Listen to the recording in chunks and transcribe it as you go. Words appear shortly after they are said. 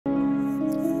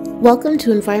Welcome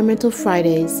to Environmental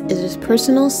Fridays. It is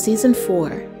Personal Season 4.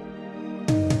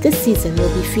 This season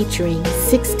will be featuring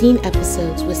 16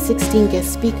 episodes with 16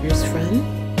 guest speakers from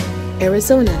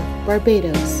Arizona,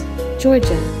 Barbados,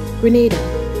 Georgia, Grenada,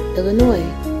 Illinois,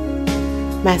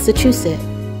 Massachusetts,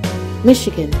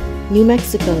 Michigan, New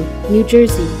Mexico, New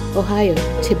Jersey, Ohio,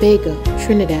 Tobago,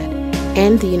 Trinidad,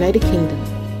 and the United Kingdom.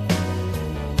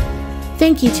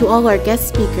 Thank you to all our guest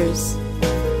speakers.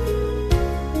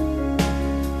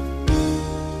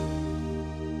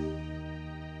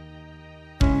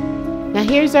 Now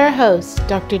here's our host,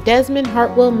 Dr. Desmond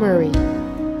Hartwell Murray.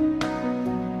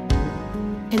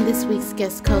 And this week's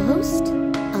guest co-host,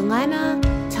 Alana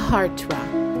Tahartra.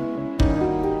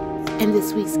 And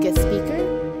this week's guest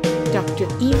speaker, Dr.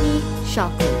 Evie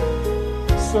Shockley.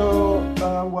 So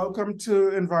welcome to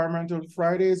Environmental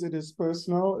Fridays. It is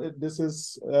personal. This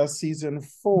is season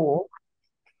 4.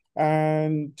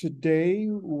 And today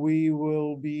we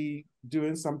will be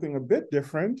doing something a bit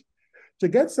different. To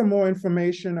get some more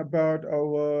information about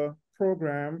our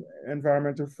program,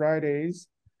 Environmental Fridays,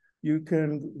 you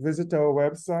can visit our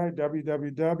website,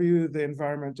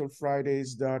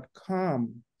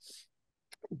 www.theenvironmentalfridays.com.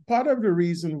 Part of the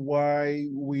reason why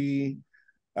we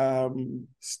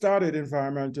started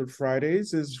Environmental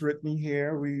Fridays is written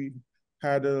here. We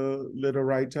had a little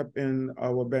write-up in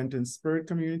our Benton Spirit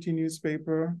community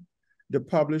newspaper. The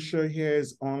publisher here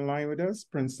is online with us,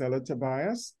 Princella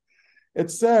Tobias. It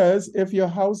says, if your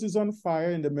house is on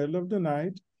fire in the middle of the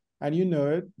night and you know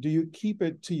it, do you keep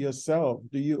it to yourself?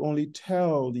 Do you only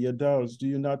tell the adults? Do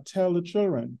you not tell the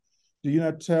children? Do you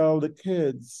not tell the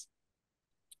kids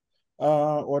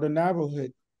or the Navajo,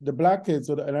 the Black kids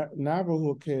or the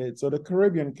Navajo kids or the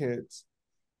Caribbean kids?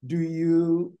 Do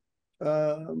you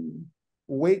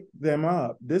wake them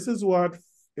up? This is what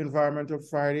Environmental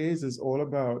Fridays is all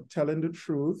about, telling the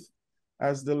truth.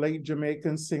 As the late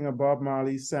Jamaican singer Bob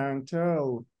Marley sang,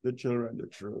 tell the children the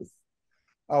truth.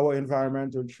 Our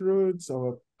environmental truths,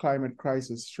 our climate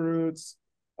crisis truths,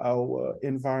 our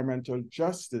environmental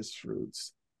justice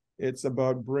truths. It's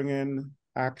about bringing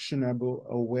actionable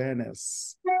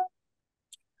awareness.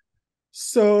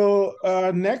 So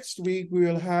next week,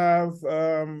 we'll have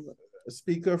a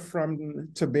speaker from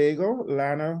Tobago,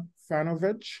 Lana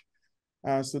Fanovich.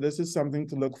 So this is something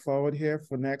to look forward here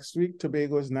for next week,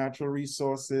 Tobago's natural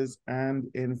resources and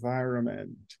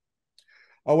environment.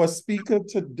 Our host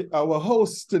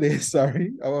today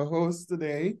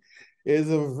is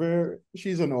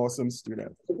she's an awesome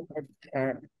student,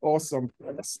 awesome.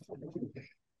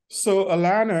 So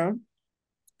Alana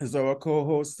is our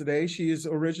co-host today. She is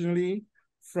originally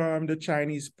from the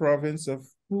Chinese province of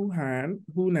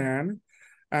Hunan,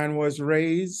 and was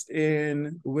raised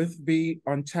in Whitby,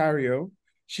 Ontario.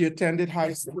 She attended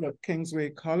high school at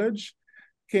Kingsway College,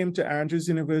 came to Andrews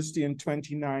University in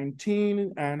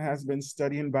 2019, and has been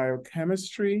studying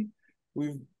biochemistry.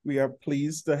 We are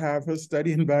pleased to have her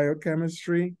studying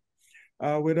biochemistry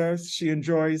with us. She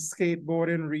enjoys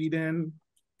skateboarding, reading,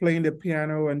 playing the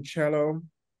piano and cello.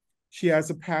 She has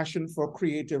a passion for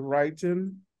creative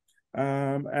writing,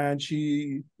 and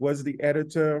she was the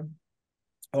editor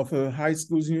of her high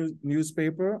school's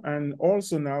newspaper, and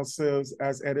also now serves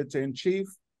as editor-in-chief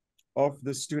of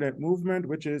the Student Movement,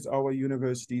 which is our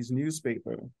university's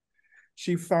newspaper.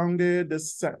 She founded the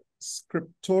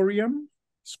Scriptorium,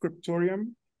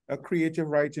 a creative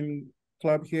writing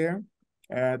club here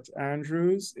at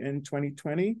Andrews in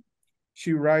 2020.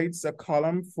 She writes a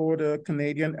column for the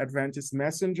Canadian Adventist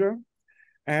Messenger.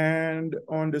 And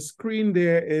on the screen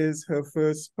there is her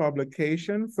first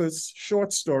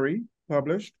short story,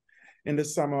 published in the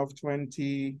summer of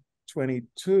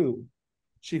 2022.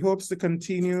 She hopes to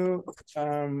continue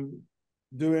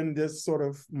doing this sort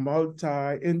of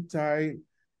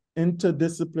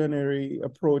interdisciplinary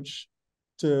approach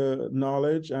to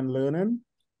knowledge and learning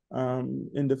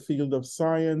in the field of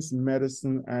science,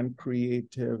 medicine, and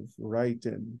creative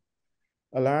writing.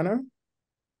 Alana,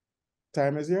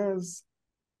 time is yours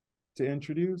to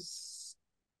introduce.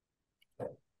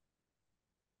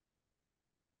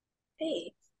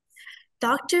 Hey,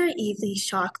 Dr. Evie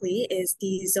Shockley is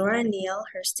the Zora Neale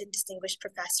Hurston Distinguished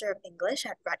Professor of English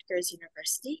at Rutgers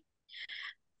University.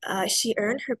 She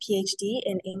earned her PhD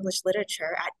in English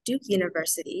Literature at Duke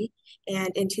University,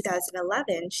 and in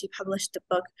 2011, she published the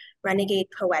book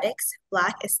Renegade Poetics,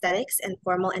 Black Aesthetics and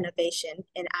Formal Innovation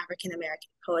in African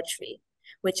American Poetry,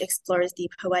 which explores the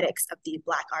poetics of the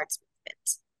Black arts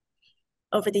movement.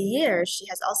 Over the years, she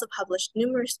has also published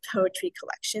numerous poetry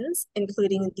collections,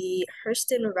 including the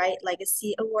Hurston Wright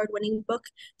Legacy Award-winning book,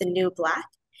 The New Black,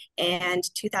 and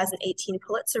 2018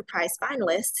 Pulitzer Prize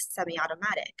finalist,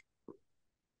 Semi-Automatic.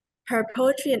 Her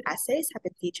poetry and essays have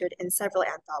been featured in several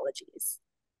anthologies.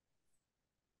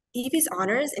 Evie's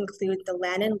honors include the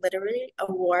Lannan Literary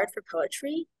Award for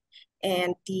Poetry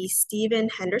and the Stephen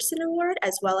Henderson Award,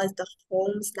 as well as the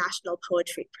Holmes National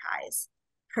Poetry Prize.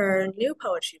 Her new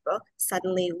poetry book,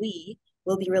 Suddenly We,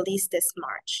 will be released this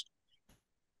March.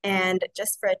 And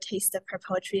just for a taste of her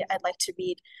poetry, I'd like to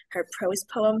read her prose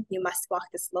poem, You Must Walk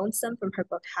This Lonesome, from her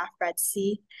book, Half Red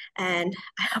Sea. And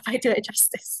I hope I do it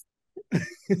justice.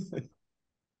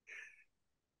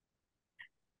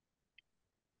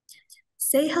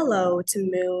 Say hello to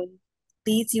moon,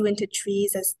 leads you into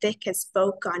trees as thick as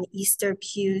folk on Easter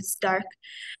pews, dark.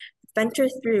 Venture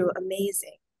through,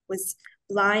 amazing, was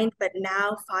blind, but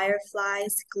now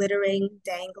fireflies glittering,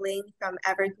 dangling from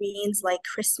evergreens like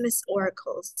Christmas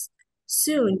oracles.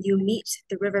 Soon you meet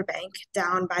the riverbank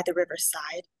down by the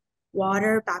riverside.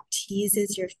 Water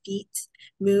baptizes your feet.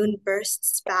 Moon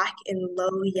bursts back in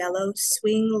low yellow.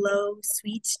 Swing low,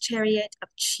 sweet chariot of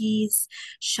cheese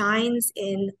shines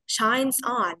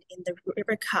on in the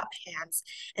river cup hands,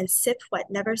 and sip what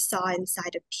never saw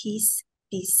inside of peace.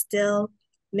 Be still,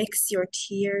 mix your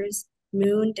tears.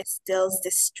 Moon distills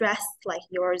distress like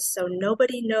yours, so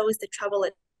nobody knows the trouble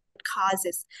it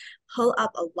causes. Pull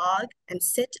up a log and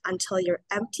sit until your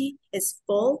empty is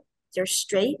full, your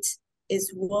straight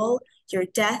is wool, your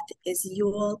death is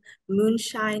Yule.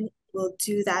 Moonshine will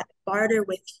do that. Barter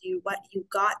with you what you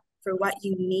got for what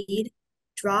you need.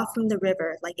 Draw from the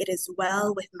river like it is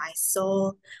well with my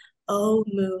soul. Oh,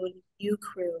 moon, you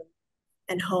croon,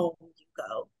 and home you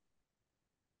go.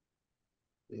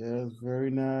 Yeah,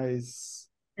 very nice.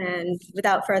 And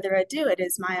without further ado, it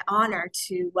is my honor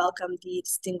to welcome the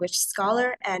distinguished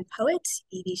scholar and poet,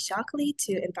 Evie Shockley,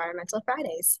 to Environmental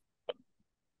Fridays.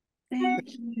 Thank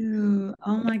you.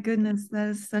 Oh my goodness, that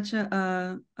is such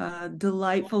a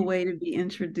delightful way to be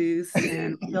introduced,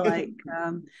 and I feel like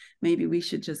maybe we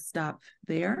should just stop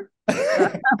there.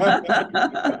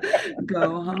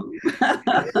 Go home.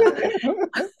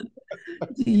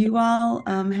 Do you all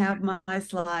have my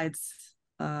slides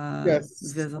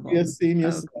Yes, visible? yes, senior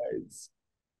Okay. slides.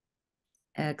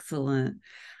 Excellent.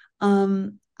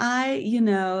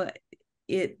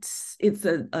 It's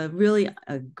a really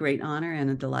a great honor and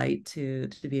a delight to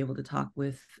be able to talk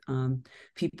with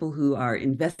people who are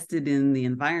invested in the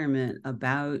environment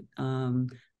about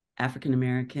African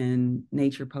American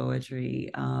nature poetry.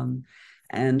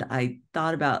 And I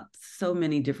thought about so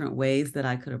many different ways that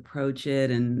I could approach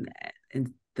it, and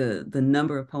the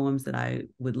number of poems that I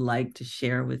would like to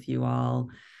share with you all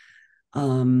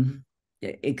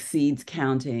exceeds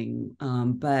counting.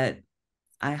 But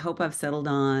I hope I've settled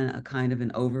on a kind of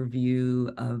an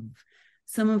overview of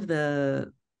some of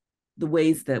the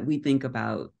ways that we think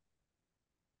about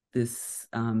this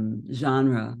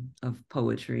genre of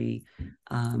poetry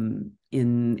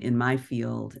in my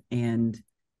field, and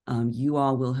you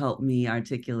all will help me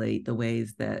articulate the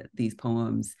ways that these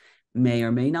poems may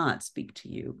or may not speak to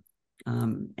you,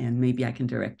 and maybe I can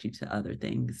direct you to other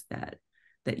things that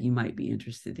you might be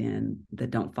interested in that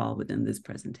don't fall within this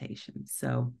presentation.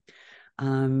 So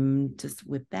just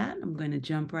with that, I'm going to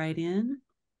jump right in.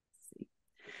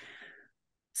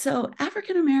 So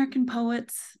African-American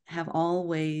poets have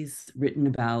always written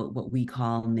about what we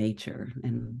call nature,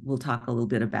 and we'll talk a little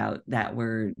bit about that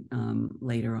word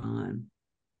later on.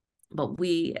 But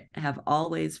we have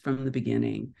always, from the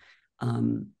beginning,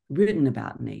 written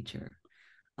about nature.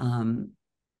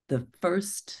 The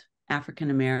first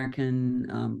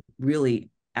African-American, really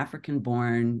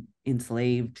African-born,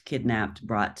 enslaved, kidnapped,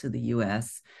 brought to the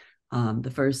U.S.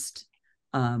 The first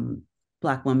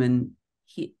Black woman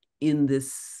in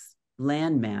this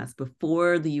landmass,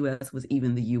 before the U.S. was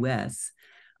even the U.S.,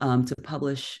 to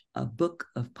publish a book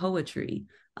of poetry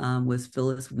was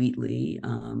Phillis Wheatley.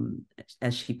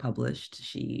 As she published,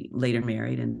 she later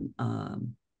married and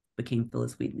became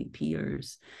Phillis Wheatley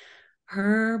Piers.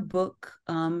 Her book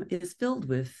is filled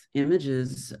with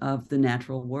images of the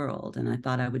natural world, and I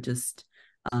thought I would just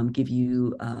give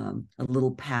you a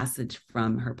little passage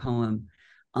from her poem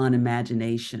on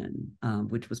imagination,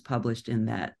 which was published in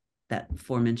that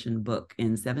aforementioned book in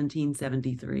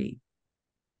 1773.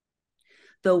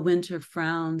 Though winter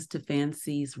frowns to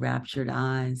fancy's raptured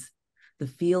eyes, the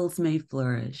fields may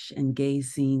flourish and gay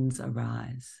scenes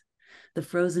arise. The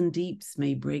frozen deeps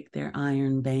may break their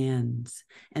iron bands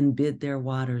and bid their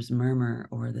waters murmur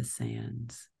o'er the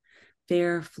sands.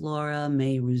 Fair Flora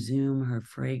may resume her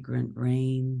fragrant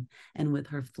reign, and with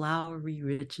her flowery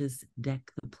riches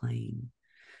deck the plain.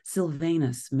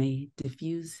 Sylvanus may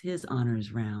diffuse his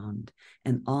honors round,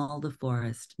 and all the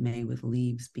forest may with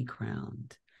leaves be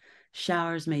crowned.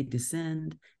 Showers may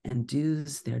descend, and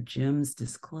dews their gems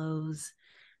disclose,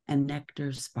 and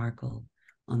nectar sparkle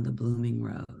on the blooming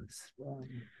rose. Wow.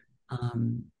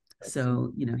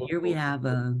 So, here we have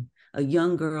a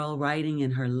young girl writing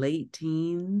in her late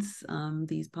teens,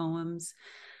 these poems,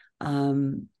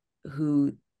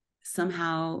 who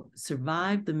somehow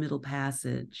survived the Middle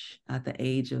Passage at the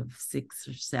age of 6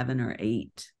 or 7 or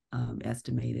 8,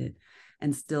 estimated,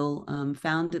 and still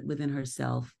found it within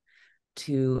herself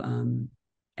to,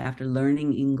 after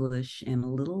learning English and a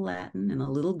little Latin and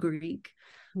a little Greek,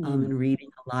 and reading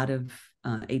a lot of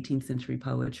 18th century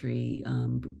poetry,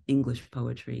 English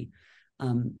poetry,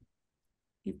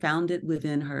 found it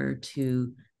within her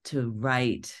to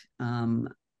write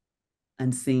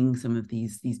and sing some of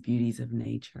these beauties of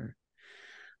nature.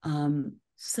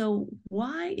 So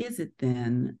why is it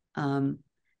then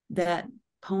that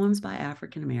poems by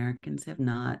African Americans have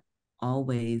not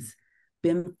always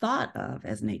been thought of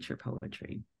as nature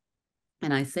poetry?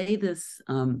 And I say this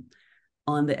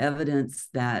on the evidence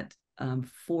that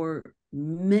for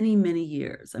many, many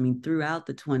years, I mean, throughout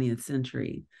the 20th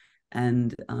century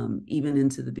and even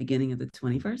into the beginning of the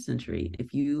 21st century,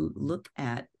 if you look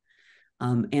at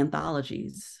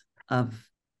anthologies of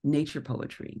nature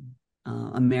poetry,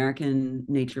 American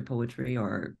nature poetry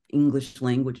or English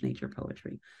language nature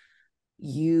poetry,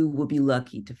 you will be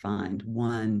lucky to find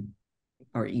one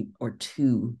or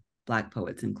two Black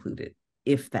poets included,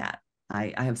 if that.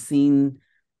 I have seen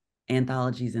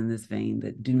anthologies in this vein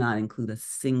that do not include a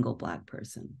single Black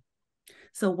person.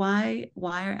 So why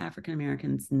are African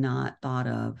Americans not thought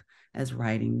of as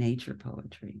writing nature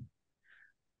poetry?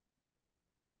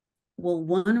 Well,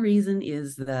 one reason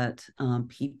is that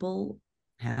people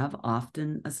have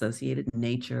often associated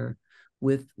nature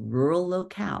with rural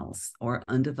locales or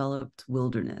undeveloped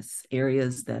wilderness,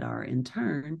 areas that are in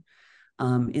turn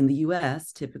in the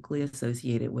US typically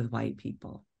associated with white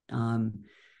people.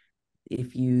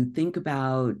 If you think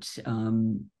about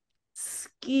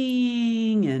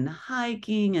skiing and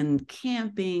hiking and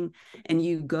camping, and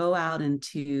you go out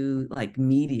into like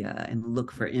media and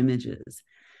look for images,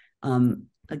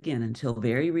 again, until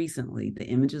very recently, the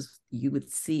images you would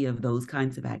see of those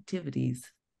kinds of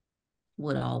activities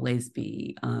would always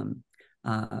be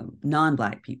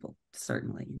non-Black people,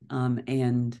 certainly.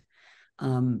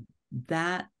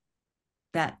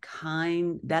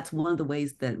 That's one of the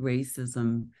ways that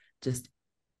racism just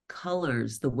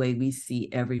colors the way we see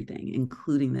everything,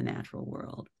 including the natural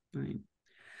world, right?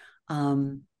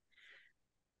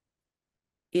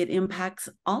 It impacts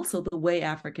also the way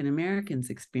African Americans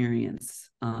experience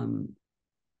the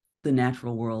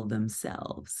natural world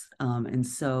themselves. And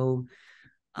so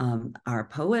our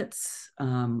poets,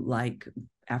 like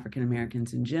African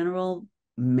Americans in general,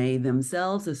 may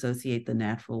themselves associate the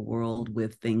natural world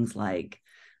with things like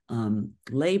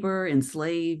labor,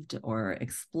 enslaved or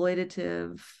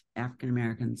exploitative, African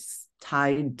Americans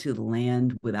tied to the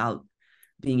land without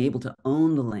being able to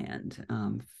own the land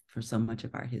for so much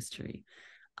of our history.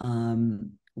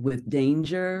 With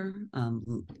danger,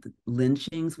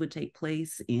 lynchings would take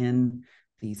place in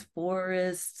these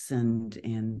forests and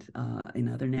in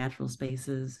other natural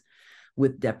spaces.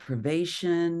 With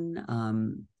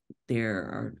deprivation, there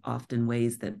are often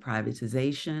ways that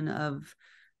privatization of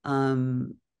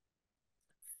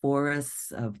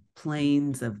forests, of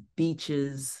plains, of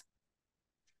beaches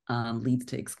leads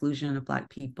to exclusion of Black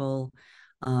people.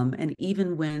 And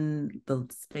even when the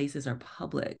spaces are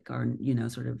public or,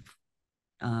 sort of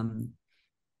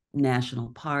national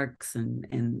parks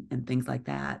and things like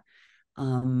that,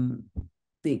 the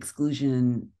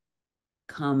exclusion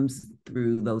comes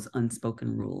through those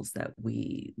unspoken rules that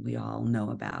we all know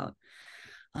about.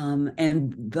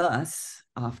 And thus,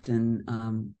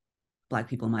 often Black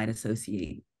people might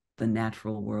associate the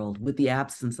natural world with the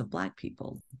absence of Black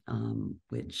people,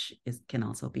 which can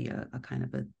also be a kind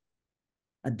of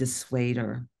a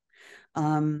dissuader.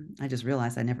 I just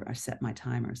realized I set my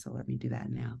timer, so let me do that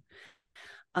now.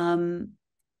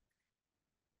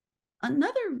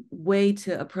 Another way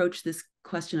to approach this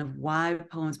question of why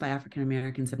poems by African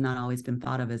Americans have not always been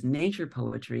thought of as nature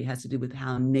poetry has to do with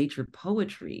how nature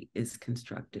poetry is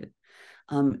constructed.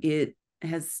 It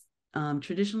has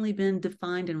traditionally been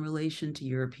defined in relation to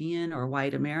European or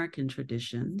white American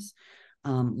traditions,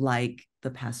 like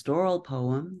the pastoral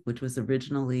poem, which was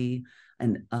originally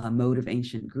a mode of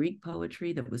ancient Greek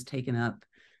poetry that was taken up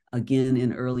again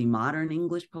in early modern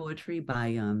English poetry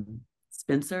by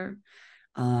Spenser.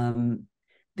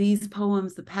 These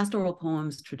poems, the pastoral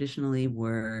poems, traditionally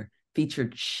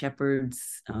featured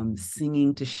shepherds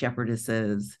singing to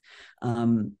shepherdesses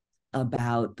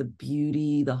about the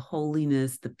beauty, the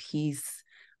holiness, the peace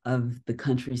of the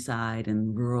countryside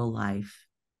and rural life.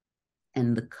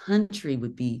 And the country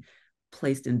would be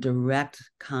placed in direct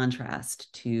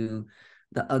contrast to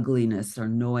the ugliness or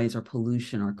noise or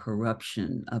pollution or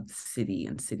corruption of the city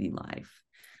and city life.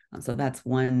 So that's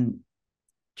one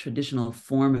traditional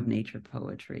form of nature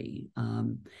poetry.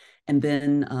 And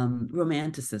then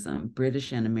Romanticism,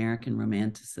 British and American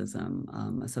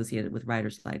Romanticism, associated with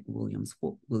writers like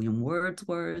William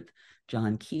Wordsworth,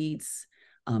 John Keats,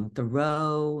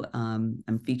 Thoreau.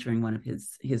 I'm featuring one of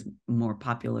his more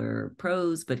popular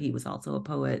prose, but he was also a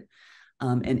poet,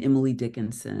 and Emily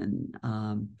Dickinson.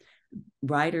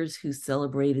 Writers who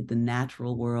celebrated the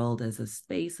natural world as a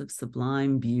space of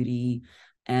sublime beauty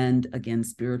and, again,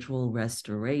 spiritual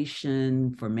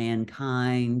restoration for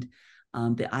mankind.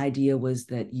 The idea was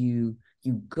that you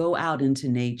go out into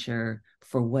nature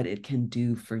for what it can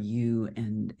do for you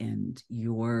and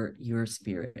your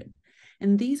spirit.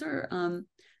 And these are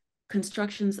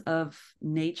constructions of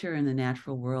nature and the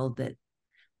natural world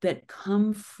that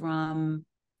come from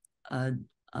a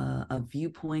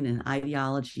viewpoint and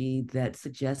ideology that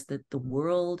suggests that the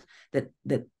world, that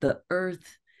the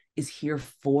earth is here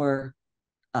for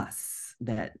us,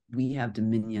 that we have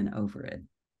dominion over it.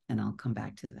 And I'll come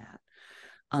back to that.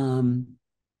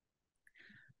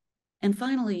 And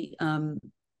finally,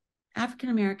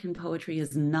 African-American poetry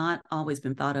has not always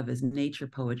been thought of as nature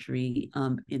poetry,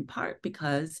 in part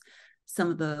because some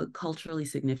of the culturally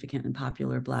significant and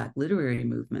popular Black literary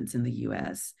movements in the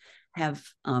US have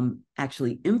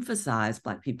actually emphasized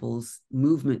Black people's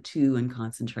movement to and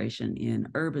concentration in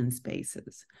urban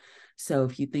spaces. So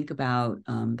if you think about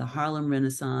the Harlem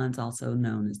Renaissance, also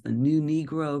known as the New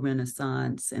Negro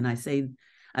Renaissance, and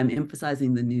I'm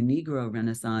emphasizing the New Negro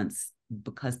Renaissance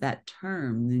because that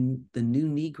term, the New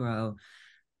Negro,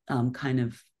 kind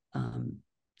of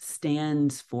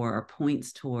stands for or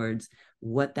points towards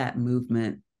what that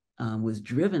movement was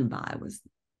driven by, was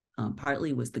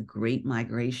partly was the great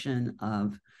migration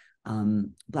of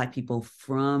Black people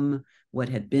from what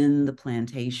had been the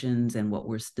plantations and what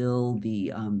were still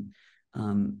the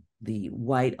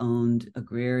white-owned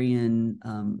agrarian,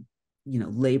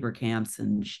 labor camps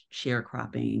and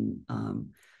sharecropping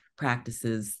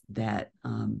practices that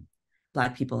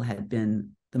Black people had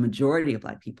been, the majority of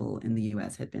Black people in the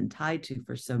US had been tied to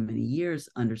for so many years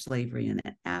under slavery and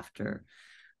after.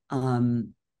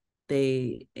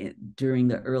 They, during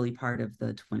the early part of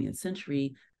the 20th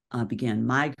century, began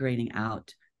migrating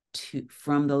out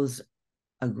from those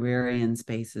agrarian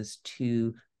spaces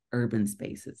to urban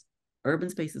spaces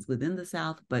within the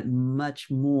South, but much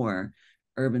more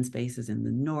urban spaces in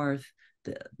the North,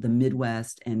 the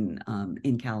Midwest, and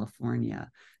in California,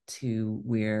 to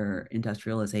where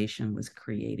industrialization was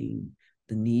creating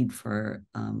the need for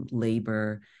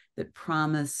labor that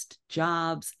promised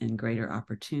jobs and greater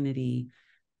opportunity.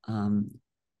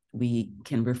 We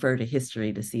can refer to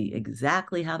history to see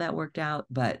exactly how that worked out,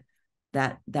 but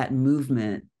that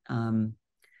movement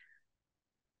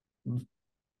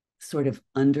sort of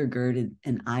undergirded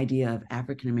an idea of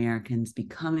African Americans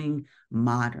becoming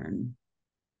modern,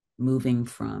 moving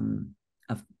from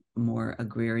a more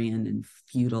agrarian and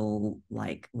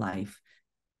feudal-like life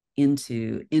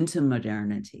into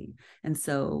modernity. And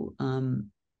so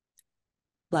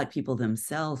Black people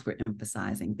themselves were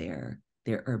emphasizing their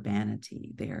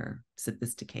urbanity, their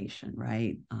sophistication,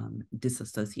 right?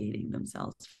 Disassociating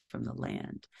themselves from the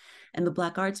land. And the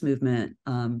Black arts movement,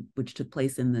 which took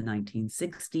place in the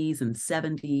 1960s and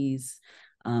 70s,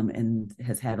 and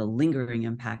has had a lingering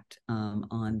impact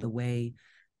on the way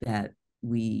that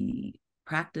we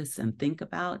practice and think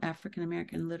about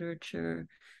African-American literature,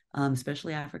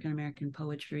 especially African-American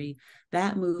poetry.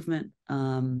 That movement,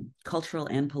 cultural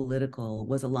and political,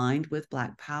 was aligned with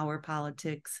Black power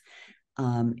politics,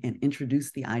 and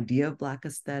introduced the idea of Black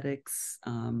aesthetics,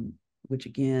 which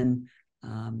again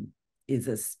is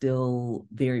a still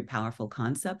very powerful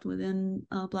concept within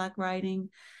Black writing.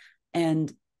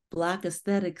 And Black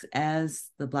aesthetics,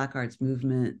 as the Black arts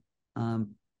movement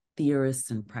theorists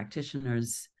and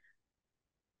practitioners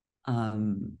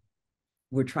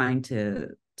were trying to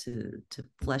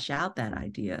flesh out that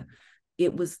idea,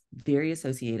 it was very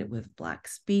associated with Black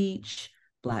speech,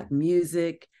 Black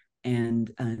music,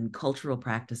 and cultural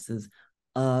practices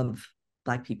of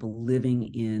Black people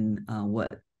living in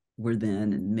what were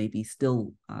then and maybe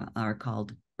still are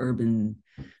called urban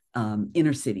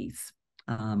inner cities,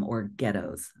 or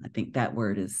ghettos. I think that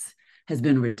word has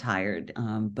been retired,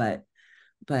 but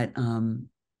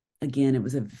again, it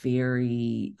was a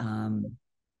very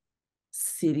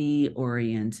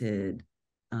city-oriented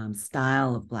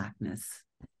style of Blackness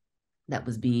that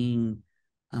was being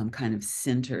kind of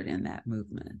centered in that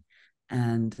movement.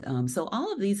 And so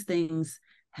all of these things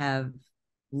have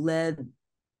led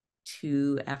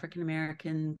to African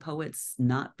American poets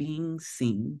not being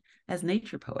seen as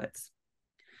nature poets.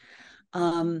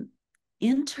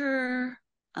 Enter,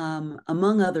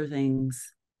 among other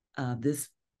things, this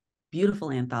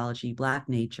beautiful anthology, Black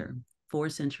Nature, 4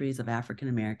 Centuries of African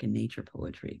American Nature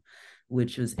Poetry,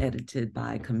 which was edited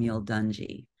by Camille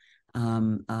Dungy,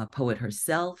 a poet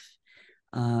herself.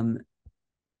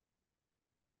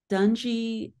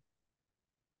 Dungy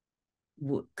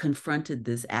confronted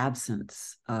this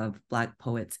absence of Black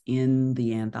poets in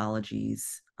the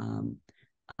anthologies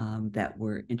that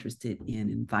were interested in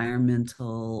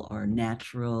environmental or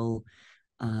natural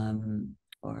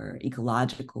or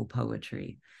ecological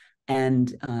poetry, and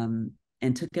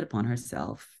took it upon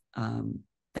herself,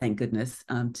 thank goodness,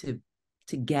 to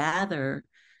gather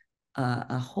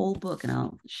a whole book, and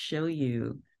I'll show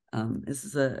you.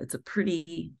 It's a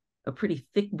pretty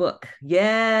thick book.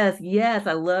 Yes,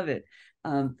 I love it.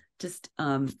 Just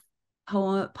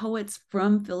poets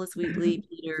from Phillis Wheatley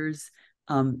Peters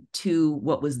to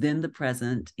what was then the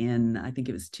present in, I think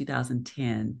it was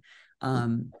 2010.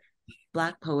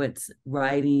 Black poets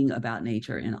writing about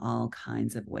nature in all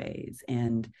kinds of ways.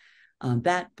 And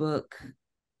that book,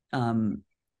 I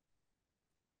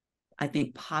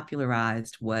think,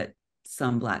 popularized what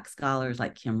some Black scholars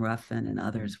like Kim Ruffin and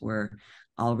others were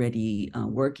already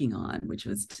working on, which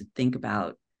was to think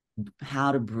about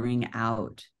how to bring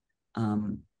out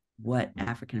what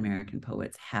African American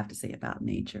poets have to say about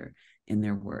nature in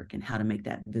their work and how to make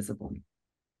that visible.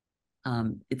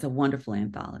 It's a wonderful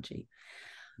anthology.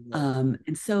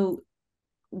 And so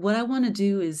what I want to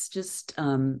do is just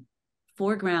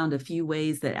foreground a few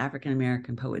ways that African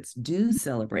American poets do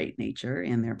celebrate nature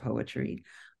in their poetry,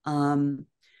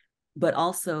 but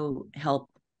also help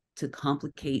to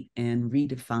complicate and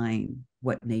redefine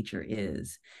what nature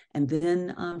is, and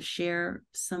then share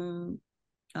some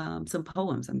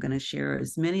poems. I'm going to share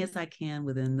as many as I can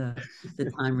within the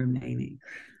time remaining.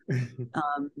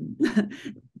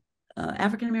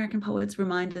 African American poets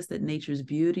remind us that nature's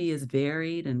beauty is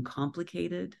varied and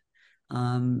complicated.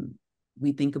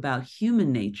 We think about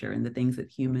human nature and the things that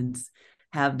humans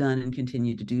have done and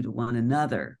continue to do to one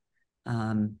another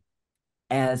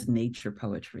as nature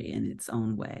poetry in its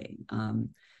own way.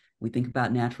 We think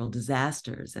about natural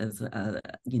disasters as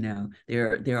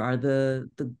there are the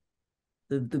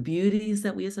beauties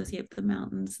that we associate with the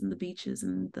mountains and the beaches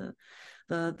and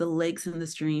the lakes and the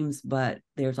streams, but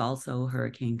there's also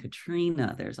Hurricane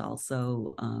Katrina. There's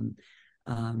also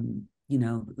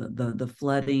the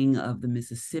flooding of the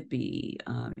Mississippi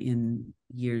in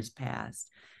years past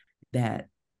that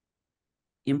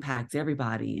impacts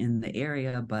everybody in the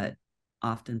area, but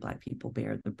often Black people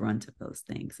bear the brunt of those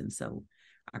things. And so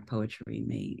our poetry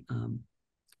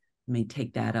may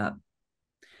take that up.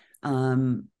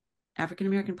 African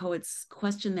American poets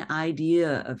question the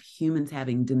idea of humans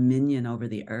having dominion over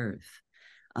the earth,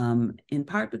 in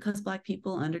part because Black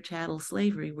people under chattel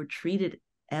slavery were treated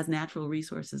as natural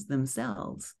resources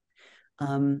themselves.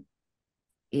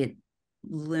 It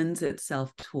lends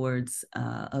itself towards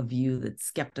a view that's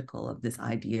skeptical of this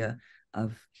idea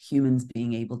of humans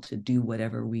being able to do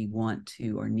whatever we want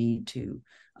to or need to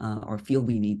or feel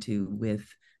we need to with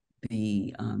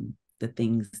the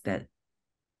things that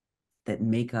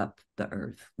make up the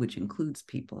earth, which includes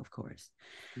people, of course.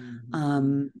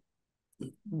 Mm-hmm.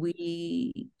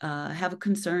 We have a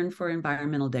concern for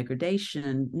environmental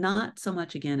degradation, not so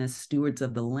much, again, as stewards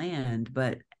of the land,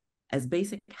 but as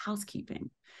basic housekeeping,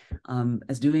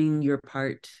 as doing your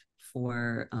part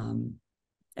for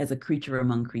as a creature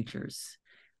among creatures.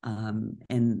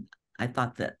 And I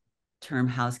thought that term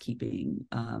housekeeping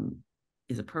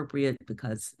is appropriate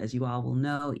because, as you all will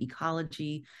know,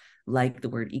 ecology, like the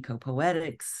word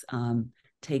ecopoetics,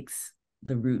 takes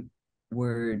the root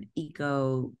word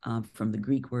eco from the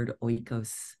Greek word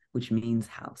oikos, which means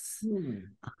house,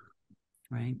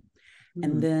 right?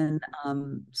 And then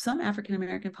some African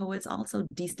American poets also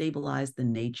destabilize the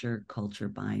nature-culture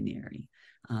binary.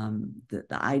 The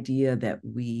idea that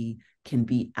we can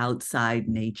be outside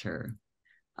nature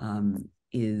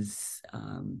is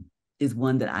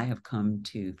one that I have come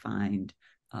to find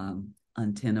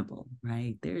untenable,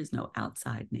 right? There is no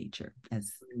outside nature,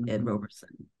 as Ed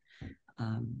Roberson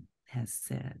has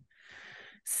said.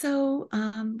 So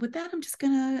with that, I'm just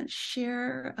gonna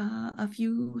share a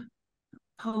few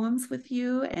poems with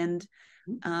you, and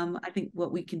I think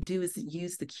what we can do is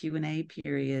use the Q&A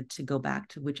period to go back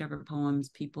to whichever poems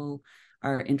people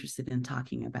are interested in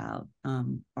talking about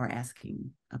or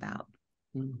asking about.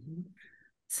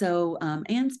 So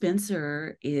Anne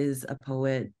Spencer is a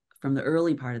poet from the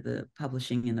early part of the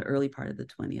publishing in the early part of the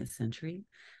 20th century.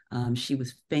 She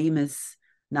was famous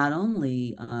not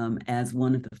only as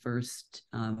one of the first,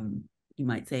 you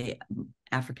might say,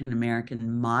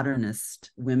 African-American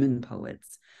modernist women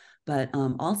poets, but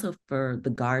also for the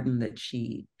garden that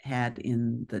she had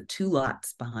in the 2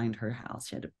 lots behind her house.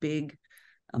 She had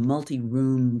a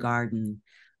multi-room garden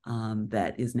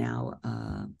that is now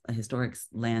a historic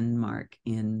landmark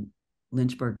in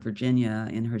Lynchburg, Virginia,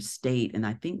 in her state, and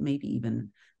I think maybe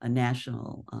even a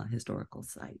national historical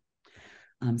site.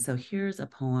 So here's a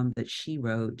poem that she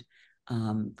wrote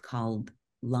called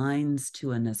Lines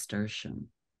to a Nasturtium.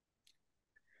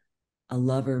 A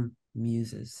lover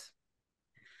muses.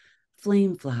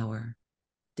 Flame flower,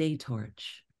 day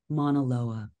torch, Mauna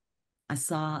Loa. I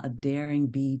saw a daring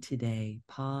bee today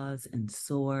pause and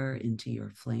soar into your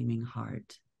flaming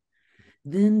heart.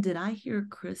 Then did I hear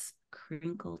crisp,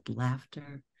 crinkled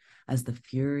laughter as the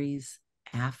furies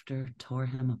after tore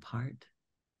him apart?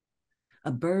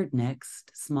 A bird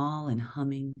next, small and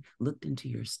humming, looked into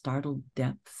your startled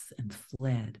depths and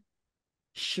fled.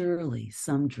 Surely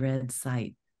some dread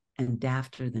sight, and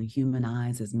dafter than human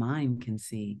eyes as mine can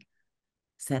see,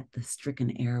 set the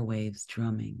stricken airwaves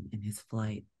drumming in his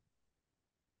flight.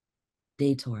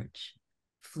 Day torch,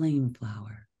 flame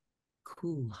flower,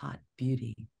 cool, hot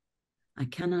beauty. I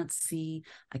cannot see,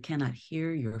 I cannot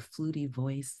hear your fluty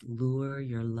voice lure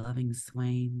your loving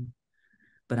swain,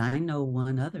 but I know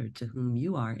one other to whom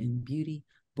you are in beauty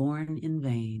born in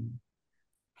vain.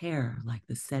 Hair like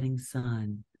the setting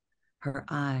sun, her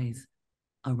eyes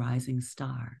a rising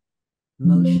star,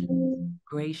 motion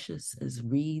gracious as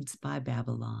reeds by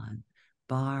Babylon,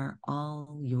 bar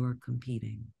all your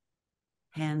competing.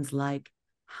 Hands like,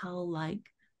 how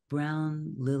like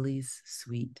brown lilies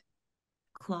sweet,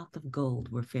 cloth of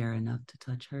gold were fair enough to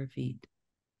touch her feet.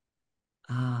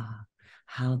 Ah,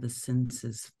 how the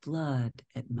senses flood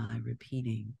at my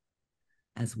repeating,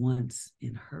 as once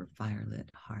in her firelit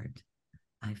heart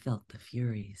I felt the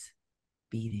furies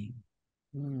beating,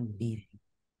 beating.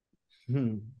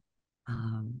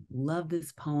 Love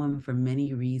this poem for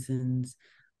many reasons.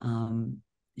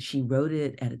 She wrote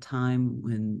it at a time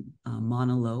when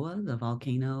Mauna Loa, the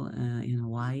volcano in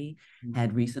Hawaii,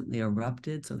 had recently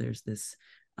erupted. So there's this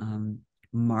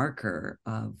marker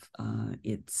of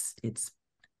its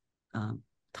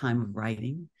time of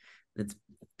writing that's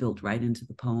built right into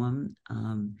the poem.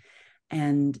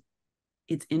 And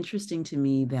it's interesting to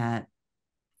me that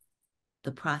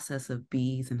the process of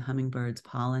bees and hummingbirds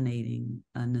pollinating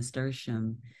a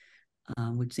nasturtium,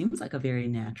 which seems like a very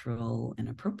natural and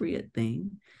appropriate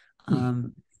thing,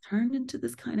 turned into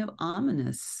this kind of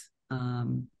ominous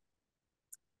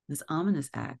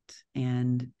act.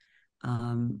 And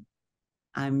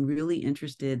I'm really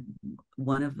interested.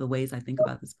 One of the ways I think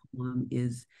about this poem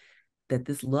is that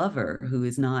this lover, who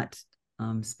is not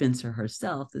Spencer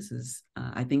herself, this is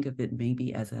I think of it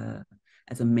maybe as a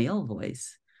male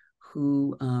voice,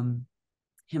 who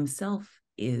himself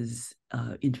is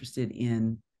interested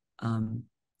in,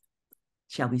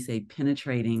 shall we say,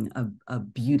 penetrating a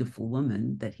beautiful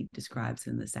woman that he describes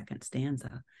in the second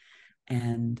stanza.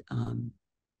 And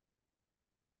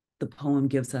the poem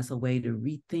gives us a way to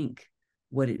rethink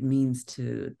what it means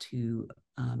to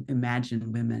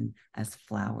imagine women as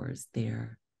flowers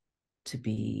there to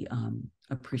be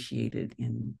appreciated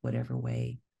in whatever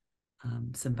way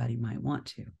somebody might want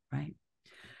to, right?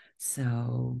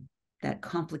 So that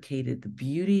complicated the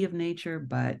beauty of nature,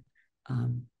 but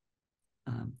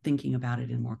thinking about it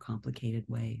in more complicated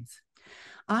ways.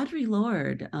 Audre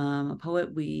Lorde, a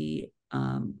poet we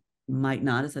might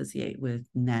not associate with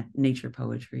nature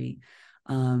poetry,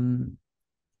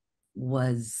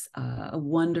 was a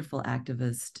wonderful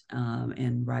activist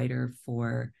and writer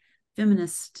for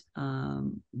feminist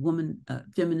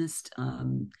feminist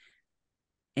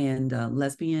and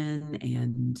lesbian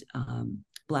and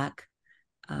Black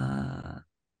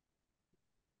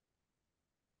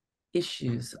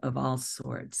issues of all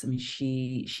sorts. I mean,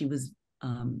 she was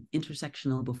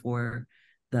intersectional before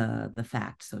the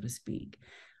fact, so to speak.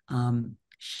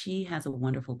 She has a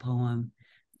wonderful poem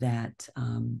that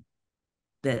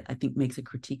that I think makes a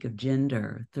critique of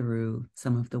gender through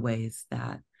some of the ways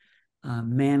that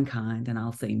mankind, and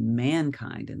I'll say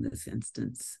mankind in this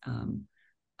instance,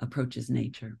 approaches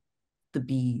nature. The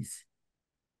bees.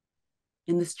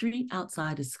 In the street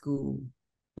outside a school,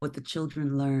 what the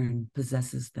children learn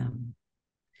possesses them.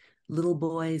 Little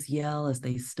boys yell as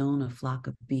they stone a flock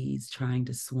of bees trying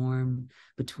to swarm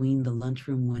between the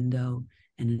lunchroom window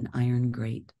and an iron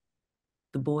grate.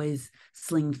 The boys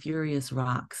sling furious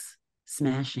rocks,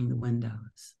 smashing the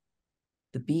windows.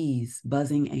 The bees,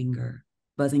 buzzing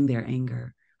their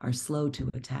anger, are slow to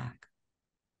attack.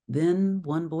 Then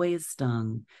one boy is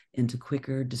stung into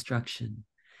quicker destruction,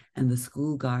 and the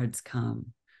school guards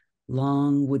come,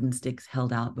 long wooden sticks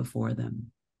held out before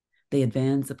them. They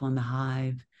advance upon the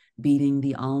hive, beating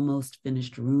the almost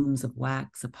finished rooms of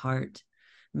wax apart,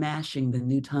 mashing the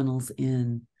new tunnels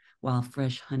in while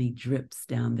fresh honey drips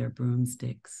down their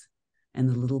broomsticks, and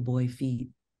the little boy feet,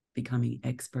 becoming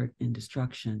expert in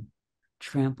destruction,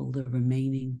 trample the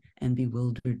remaining and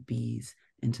bewildered bees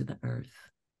into the earth.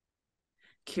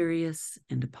 Curious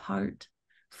and apart,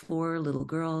 4 little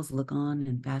girls look on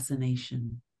in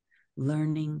fascination,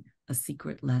 learning a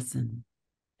secret lesson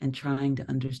and trying to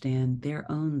understand their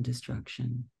own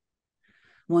destruction.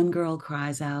 One girl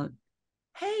cries out,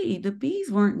 "Hey, the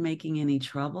bees weren't making any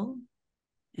trouble."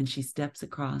 And she steps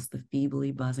across the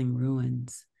feebly buzzing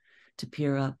ruins to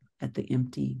peer up at the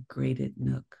empty, grated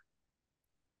nook.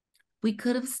 "We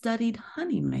could have studied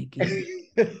honey making."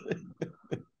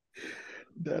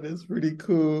 That is pretty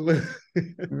cool.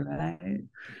 Right.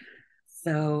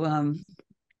 So,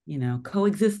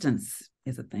 coexistence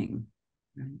is a thing.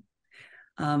 Right?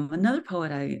 Another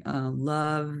poet I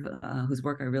love, whose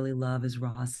work I really love, is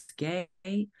Ross Gay.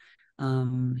 Here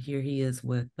he is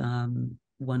with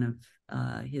one of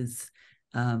his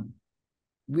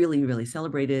really, really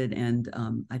celebrated and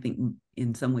I think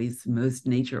in some ways most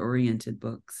nature-oriented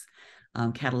books,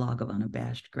 Catalog of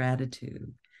Unabashed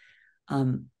Gratitude.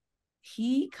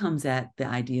 He comes at the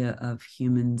idea of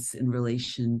humans in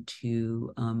relation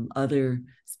to other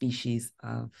species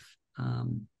of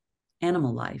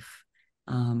animal life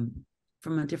from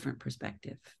a different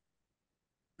perspective.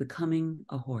 Becoming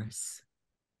a horse.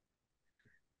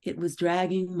 It was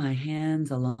dragging my hands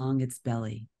along its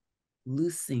belly,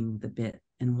 loosing the bit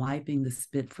and wiping the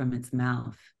spit from its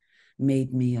mouth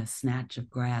made me a snatch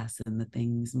of grass in the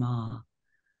thing's maw,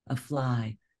 a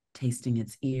fly tasting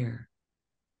its ear.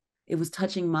 It was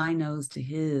touching my nose to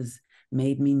his,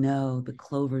 made me know the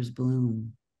clover's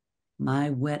bloom. My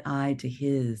wet eye to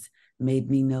his made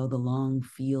me know the long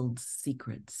field's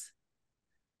secrets.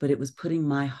 But it was putting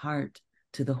my heart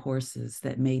to the horses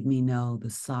that made me know the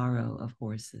sorrow of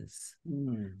horses,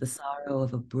 the sorrow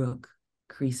of a brook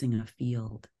creasing a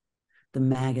field, the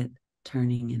maggot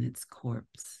turning in its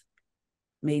corpse,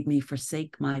 made me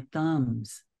forsake my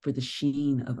thumbs for the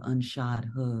sheen of unshod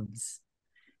hooves,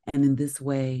 and in this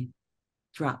way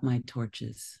drop my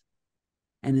torches,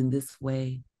 and in this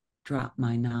way drop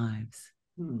my knives.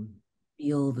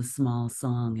 Feel the small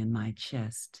song in my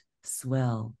chest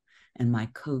swell, and my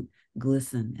coat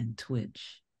glisten and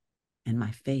twitch, and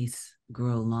my face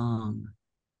grow long,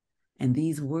 and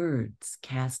these words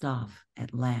cast off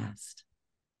at last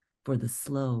for the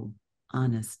slow,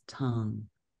 honest tongue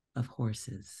of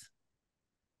horses.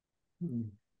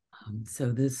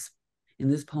 So in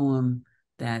this poem,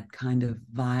 that kind of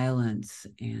violence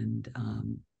and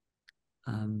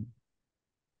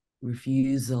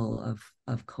refusal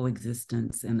of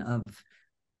coexistence and of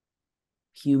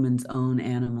humans' own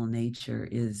animal nature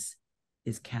is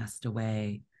cast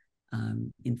away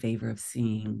in favor of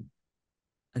seeing,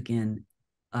 again,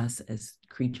 us as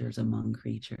creatures among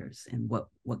creatures, and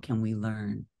what can we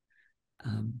learn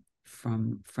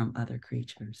from other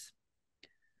creatures.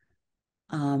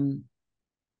 I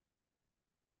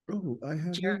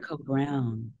have Jericho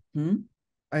Brown.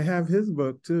 I have his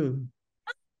book too.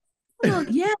 Oh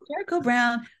yeah, Jericho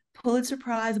Brown, Pulitzer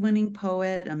Prize winning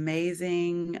poet,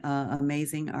 amazing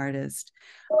artist.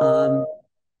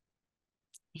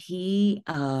 He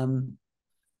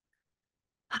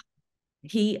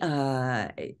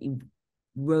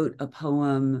wrote a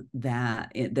poem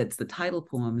that's the title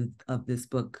poem of this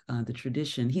book, The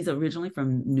Tradition. He's originally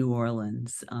from New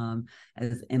Orleans and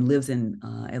lives in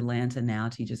Atlanta now,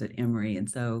 teaches at Emory. And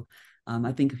so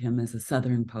I think of him as a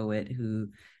Southern poet who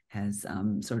has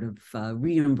sort of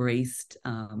re-embraced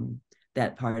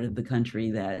that part of the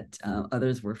country that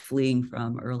others were fleeing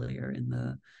from earlier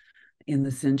in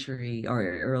the century, or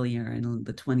earlier in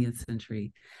the 20th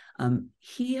century.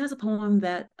 He has a poem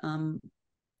that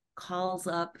calls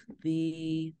up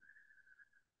the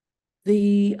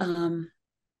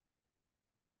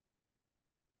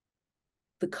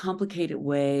complicated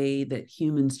way that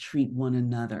humans treat one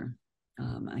another.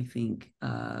 I think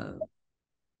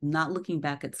not looking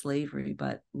back at slavery,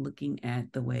 but looking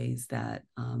at the ways that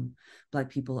Black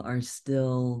people are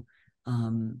still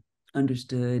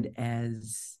understood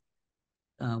as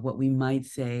what we might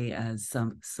say as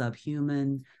some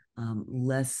subhuman,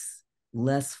 less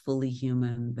fully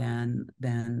human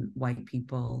than white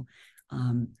people.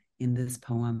 In this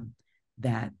poem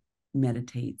that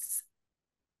meditates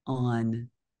on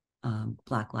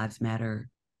Black Lives Matter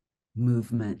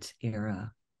movement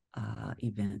era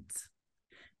events.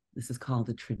 This is called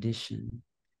The Tradition,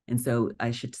 And so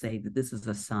I should say that this is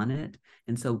a sonnet.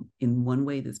 And so in one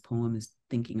way, this poem is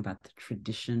thinking about the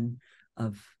tradition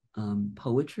of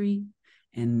poetry,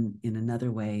 and in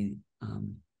another way,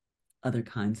 other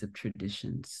kinds of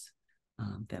traditions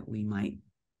that we might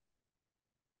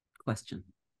question.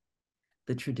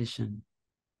 The tradition: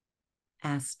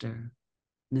 aster,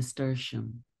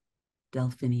 nasturtium,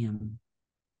 delphinium.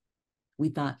 We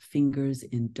thought fingers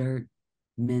in dirt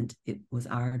meant it was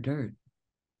our dirt.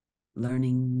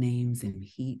 Learning names in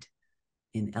heat,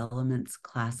 in elements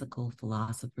classical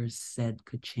philosophers said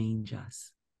could change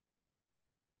us.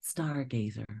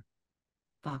 Stargazer,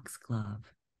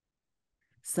 foxglove.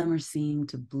 Summer seemed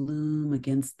to bloom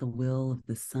against the will of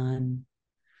the sun,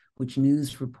 which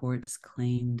news reports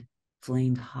claimed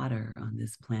flamed hotter on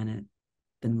this planet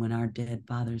than when our dead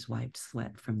fathers wiped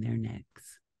sweat from their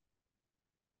necks.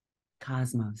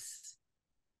 Cosmos,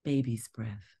 baby's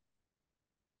breath.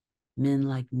 Men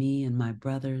like me and my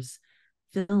brothers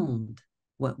filmed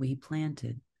what we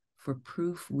planted for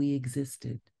proof we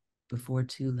existed before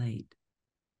too late.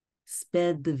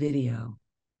 Sped the video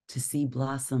to see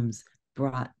blossoms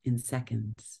brought in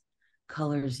seconds,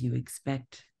 colors you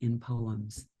expect in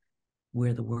poems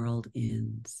where the world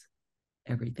ends,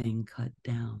 everything cut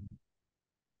down.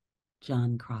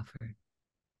 John Crawford,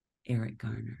 Eric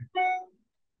Garner,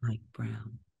 Mike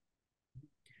Brown.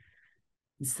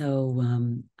 So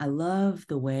I love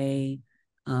the way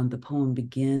the poem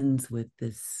begins with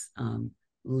this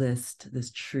list,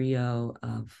 this trio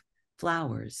of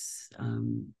flowers.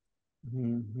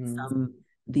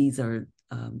 These are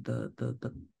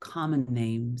the common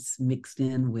names mixed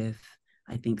in with,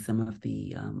 I think, some of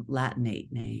the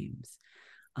Latinate names.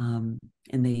 And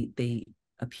they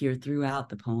appear throughout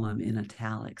the poem in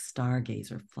italics: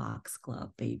 stargazer,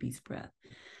 foxglove, baby's breath.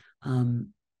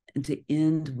 And to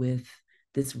end with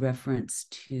this reference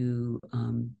to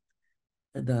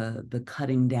the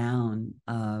cutting down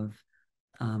of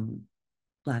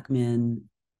Black men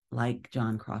like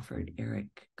John Crawford,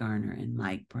 Eric Garner, and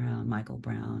Michael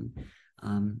Brown,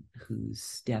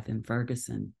 whose death in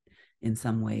Ferguson in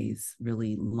some ways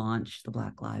really launched the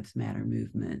Black Lives Matter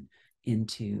movement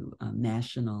into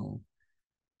national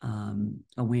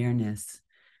awareness.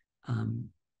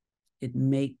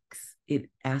 It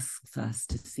asks us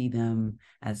to see them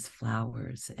as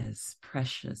flowers, as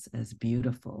precious, as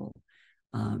beautiful,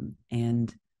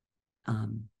 and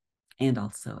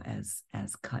also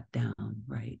as cut down,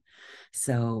 right?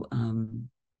 So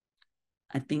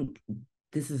I think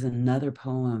this is another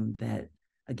poem that,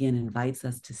 again, invites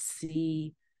us to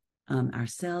see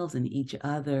ourselves and each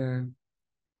other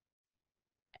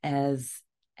as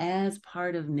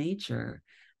part of nature,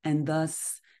 and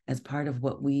thus as part of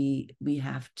what we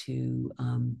have to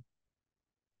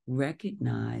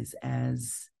recognize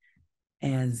as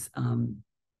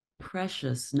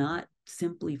precious, not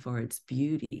simply for its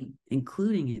beauty,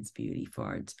 including its beauty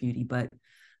for its beauty, but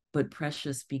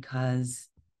precious because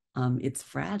it's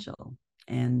fragile,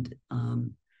 and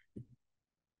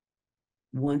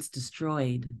once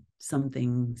destroyed, some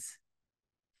things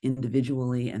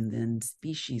individually and then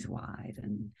species-wide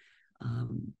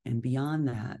and beyond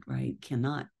that, right,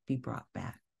 cannot be brought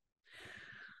back.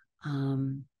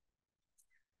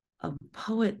 A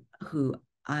poet who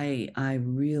I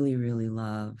really, really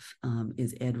love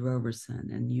is Ed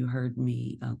Roberson, and you heard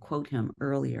me quote him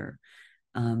earlier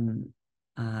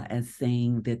as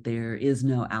saying that there is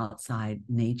no outside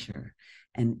nature,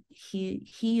 and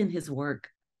he and his work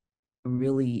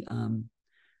really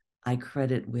I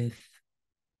credit with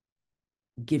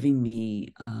giving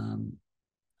me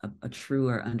a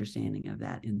truer understanding of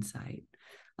that insight.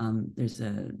 There's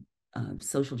a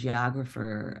social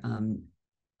geographer,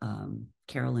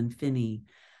 Carolyn Finney,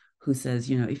 who says,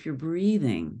 if you're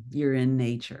breathing, you're in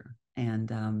nature. And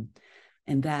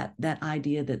that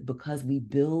idea that because we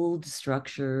build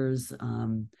structures,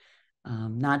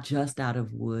 not just out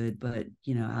of wood, but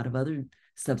out of other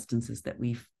substances that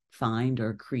we find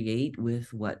or create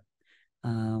with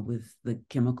with the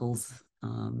chemicals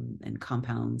and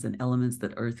compounds and elements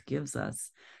that Earth gives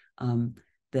us,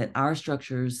 that our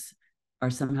structures are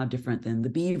somehow different than the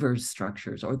beaver's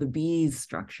structures or the bee's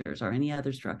structures or any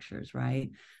other structures,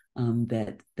 right?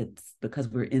 That's because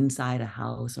we're inside a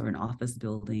house or an office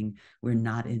building, we're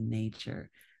not in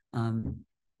nature.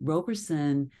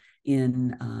 Roberson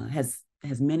has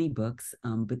many books,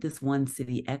 but this One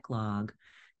City Eclogue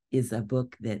is a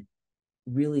book that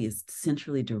really is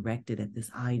centrally directed at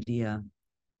this idea,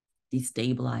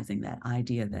 destabilizing that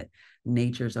idea that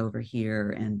nature's over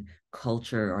here and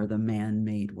culture or the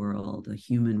man-made world, the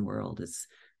human world, is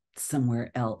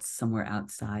somewhere else, somewhere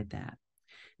outside that.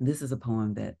 And this is a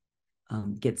poem that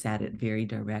gets at it very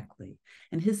directly.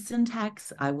 And his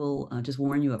syntax, I will just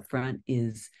warn you up front,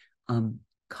 is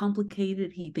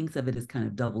complicated. He thinks of it as kind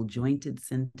of double jointed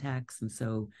syntax. And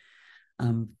so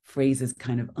phrases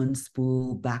kind of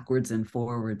unspool backwards and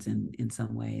forwards in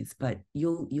some ways, but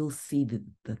you'll see the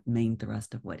main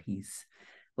thrust of what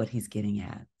he's getting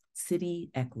at. City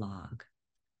eclogue.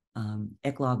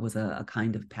 Eclogue was a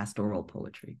kind of pastoral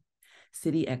poetry.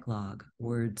 City eclogue,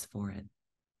 words for it.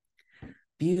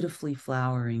 Beautifully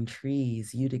flowering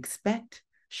trees you'd expect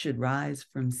should rise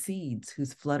from seeds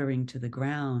whose fluttering to the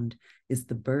ground is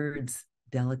the bird's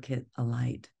delicate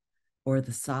alight, or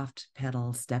the soft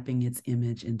petal stepping its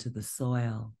image into the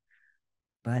soil.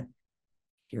 But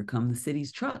here come the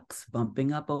city's trucks,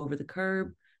 bumping up over the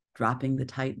curb, dropping the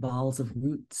tight balls of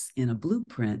roots in a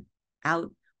blueprint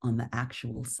out on the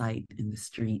actual site in the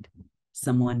street.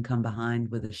 Someone come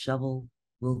behind with a shovel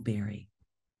will bury.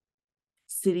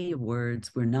 City of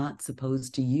words we're not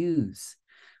supposed to use,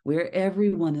 where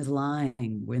everyone is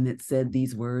lying when it said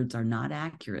these words are not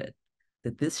accurate,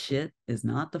 that this shit is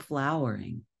not the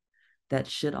flowering, that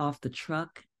shit off the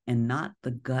truck and not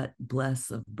the gut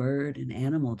bless of bird and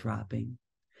animal dropping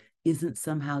isn't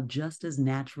somehow just as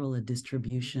natural a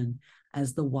distribution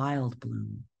as the wild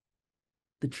bloom.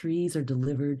 The trees are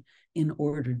delivered in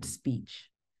ordered speech,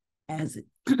 as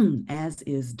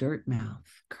is dirt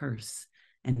mouth, curse,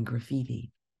 and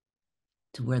graffiti,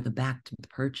 to where the backed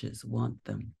perches want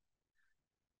them,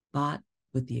 bought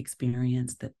with the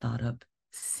experience that thought up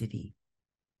city.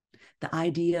 The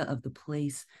idea of the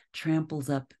place tramples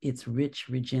up its rich,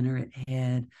 regenerate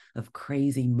head of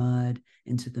crazy mud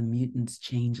into the mutant's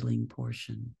changeling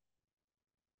portion.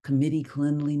 Committee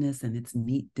cleanliness and its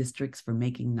neat districts for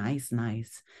making nice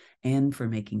and for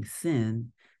making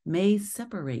sin may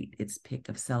separate its pick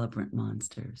of celebrant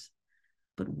monsters,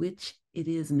 but which it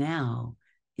is now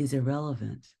is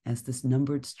irrelevant as this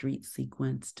numbered street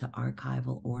sequence to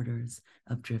archival orders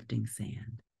of drifting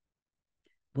sand.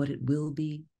 What it will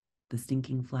be, the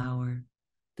stinking flower,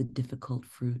 the difficult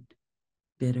fruit,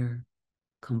 bitter,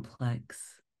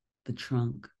 complex, the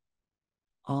trunk,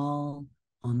 all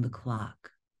on the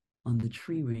clock, on the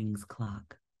tree rings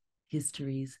clock,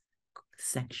 history's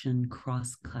section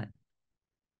cross-cut,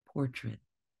 portrait,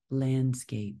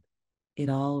 landscape, it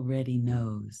already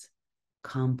knows,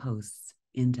 composts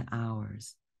into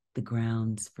ours, the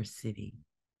grounds for city.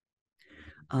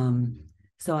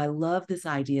 So I love this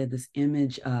idea, this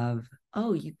image of,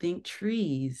 oh, you think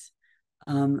trees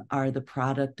are the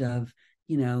product of,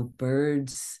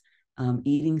 birds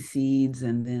eating seeds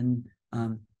and then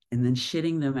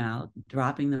shitting them out,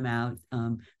 dropping them out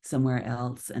somewhere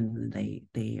else, and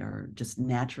they are just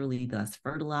naturally thus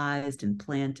fertilized and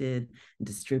planted and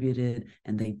distributed,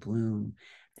 and they bloom.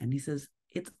 And he says,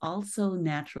 it's also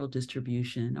natural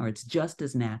distribution, or it's just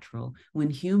as natural when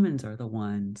humans are the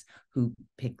ones who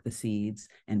pick the seeds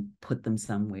and put them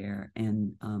somewhere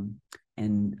and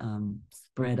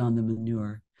spread on the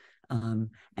manure.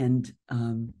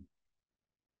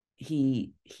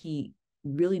 He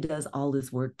really does all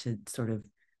this work to sort of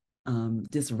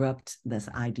disrupt this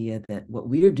idea that what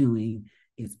we're doing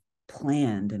is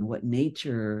planned and what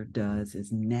nature does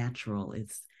is natural,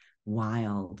 it's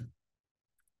wild.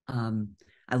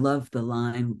 I love the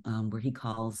line where he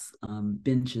calls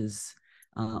benches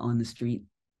on the street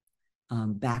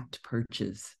backed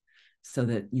perches, so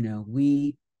that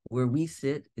where we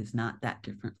sit is not that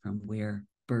different from where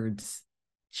birds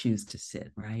choose to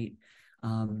sit, right?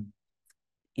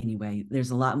 Anyway,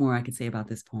 there's a lot more I could say about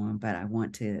this poem, but I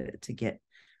want to get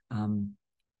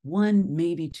one,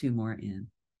 maybe two more in.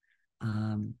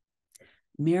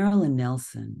 Marilyn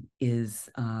Nelson is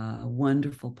a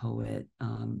wonderful poet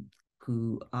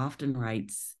who often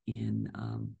writes in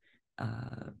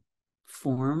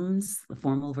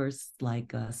formal verse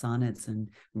like sonnets and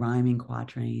rhyming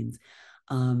quatrains.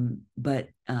 But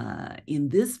in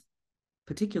this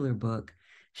particular book,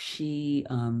 she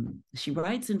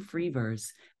writes in free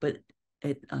verse, but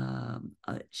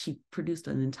she produced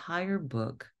an entire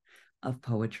book of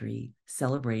poetry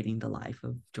celebrating the life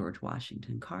of George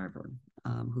Washington Carver,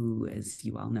 who, as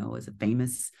you all know, is a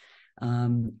famous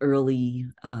early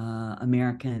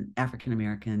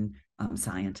African-American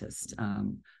scientist,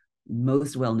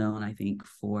 most well known, I think,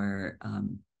 for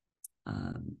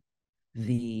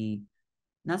the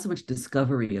not so much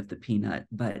discovery of the peanut,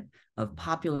 but of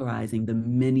popularizing the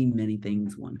many, many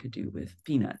things one could do with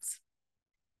peanuts.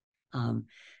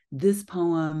 This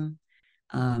poem,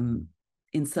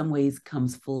 in some ways,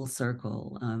 comes full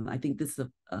circle. I think this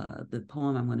the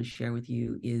poem I'm going to share with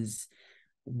you is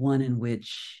one in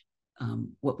which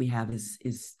what we have is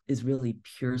really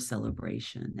pure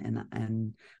celebration,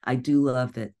 and I do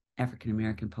love that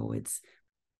African-American poets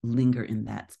linger in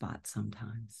that spot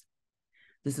sometimes.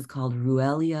 This is called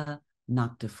Ruelia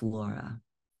Noctiflora.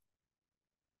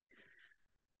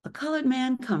 A colored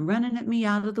man come running at me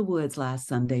out of the woods last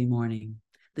Sunday morning.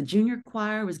 The junior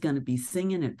choir was going to be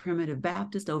singing at Primitive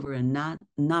Baptist over in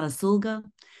Notasulga,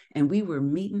 and we were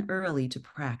meeting early to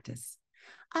practice.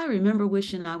 I remember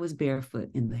wishing I was barefoot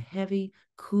in the heavy,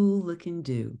 cool-looking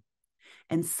dew.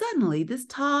 And suddenly, this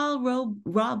tall,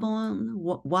 raw-born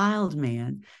wild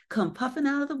man come puffing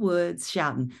out of the woods,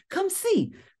 shouting, "Come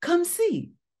see, come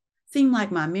see." Seemed like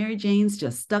my Mary Jane's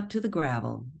just stuck to the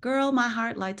gravel. Girl, my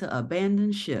heart like to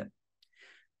abandon ship.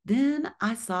 Then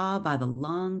I saw by the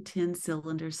long tin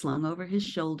cylinder slung over his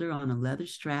shoulder on a leather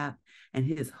strap and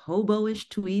his hobo-ish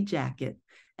tweed jacket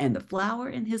and the flower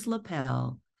in his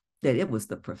lapel that it was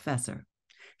the professor.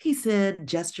 He said,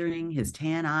 gesturing, his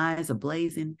tan eyes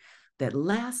ablazing, that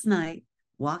last night,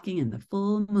 walking in the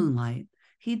full moonlight,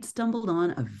 he'd stumbled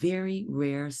on a very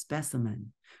rare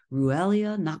specimen,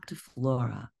 Ruelia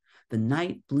noctiflora, the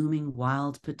night-blooming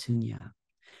wild petunia.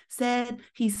 Said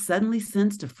he suddenly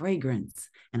sensed a fragrance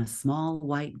and a small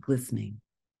white glistening.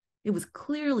 It was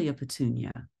clearly a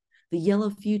petunia. The yellow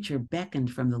future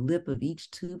beckoned from the lip of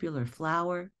each tubular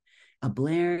flower, a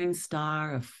blaring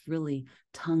star of frilly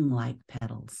tongue-like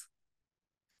petals.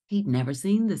 He'd never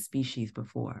seen this species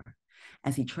before.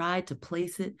 As he tried to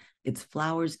place it, its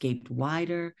flowers gaped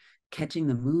wider, catching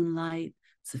the moonlight,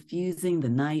 suffusing the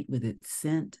night with its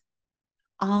scent.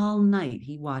 All night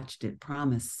he watched it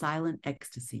promise silent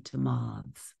ecstasy to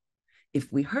moths.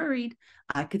 If we hurried,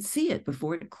 I could see it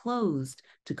before it closed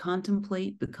to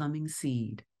contemplate becoming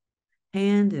seed.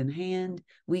 Hand in hand,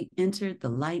 we entered the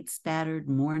light-spattered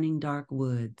morning dark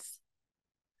woods.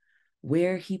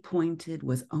 Where he pointed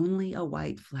was only a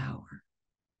white flower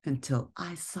until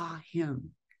I saw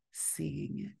him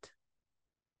seeing it.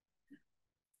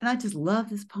 And I just love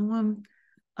this poem.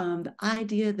 The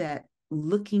idea that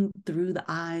looking through the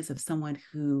eyes of someone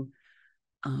who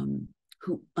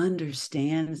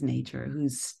understands nature,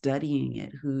 who's studying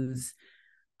it, who's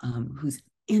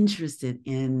interested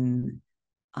in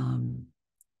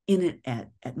it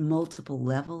at multiple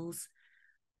levels,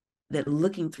 that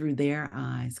looking through their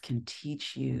eyes can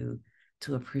teach you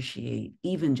to appreciate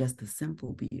even just the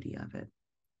simple beauty of it.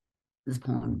 This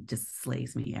poem just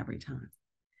slays me every time.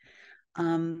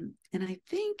 And I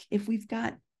think if we've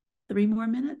got 3 more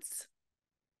minutes,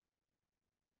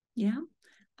 yeah,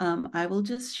 I will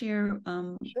just share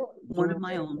one of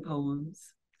my own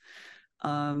poems.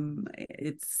 I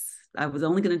was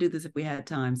only going to do this if we had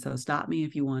time, so stop me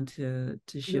if you want to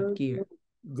shift gear.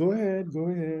 Go ahead.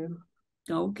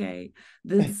 Okay,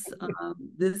 this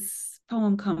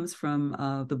poem comes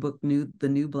from the book The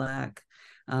New Black.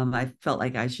 I felt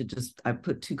like I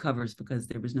put 2 covers because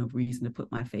there was no reason to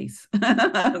put my face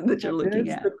that you're looking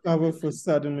at. The cover for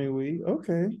Suddenly We.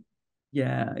 Okay.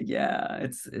 Yeah,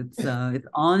 it's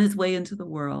on its way into the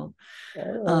world.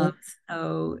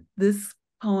 So this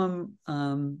poem,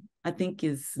 I think,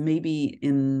 is maybe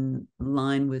in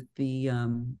line with the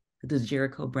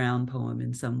Jericho Brown poem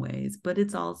in some ways, but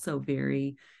it's also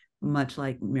very much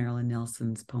like Marilyn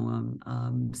Nelson's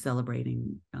poem,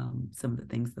 celebrating some of the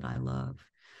things that I love.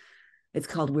 It's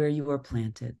called Where You Are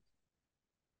Planted.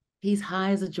 He's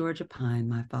high as a Georgia pine,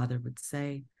 my father would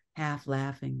say, half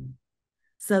laughing.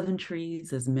 Southern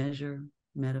trees as measure,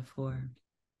 metaphor,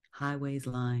 highways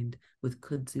lined with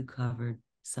kudzu-covered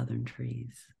southern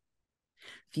trees.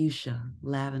 Fuchsia,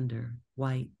 lavender,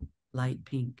 white, light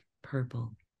pink,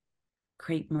 purple.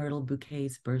 Crepe myrtle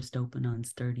bouquets burst open on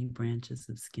sturdy branches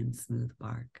of skin-smooth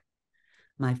bark.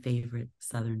 My favorite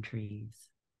southern trees.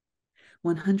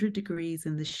 100 degrees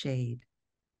in the shade.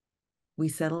 We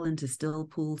settle into still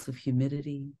pools of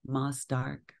humidity, moss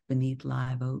dark beneath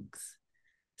live oaks.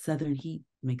 Southern heat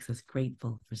makes us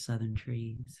grateful for southern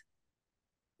trees.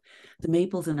 The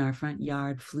maples in our front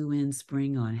yard flew in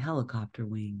spring on helicopter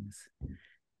wings.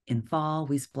 In fall,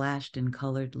 we splashed in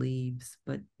colored leaves,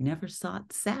 but never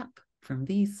sought sap from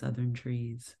these southern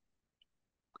trees.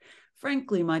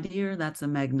 Frankly, my dear, that's a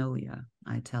magnolia,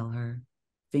 I tell her,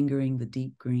 fingering the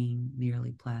deep green,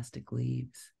 nearly plastic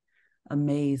leaves,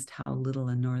 amazed how little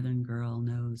a northern girl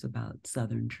knows about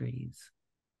southern trees.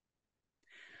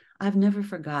 I've never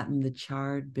forgotten the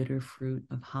charred, bitter fruit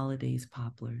of Holiday's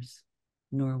poplars,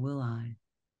 nor will I.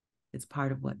 It's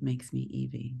part of what makes me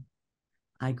Evie.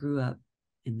 I grew up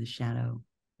in the shadow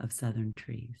of southern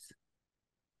trees.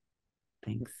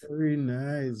 Thanks. Very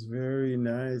nice, very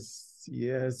nice.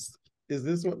 Yes. Is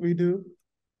this what we do?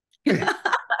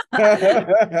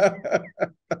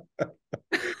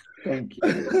 Thank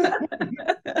you.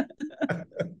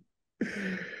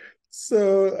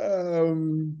 So,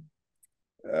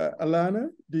 Alana,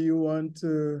 do you want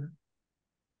to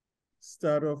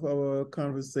start off our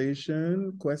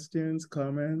conversation? Questions,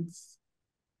 comments?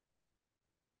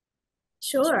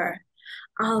 Sure.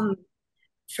 Um,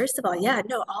 First of all, yeah,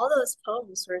 no, all those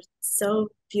poems were so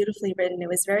beautifully written. It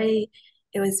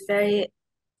was very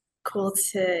cool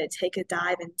to take a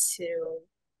dive into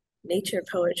nature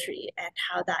poetry and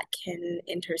how that can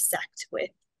intersect with,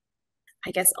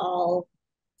 I guess, all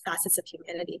facets of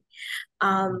humanity.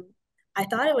 I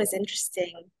thought it was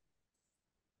interesting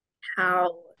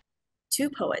how two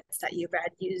poets that you read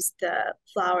used the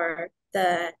flower,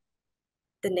 the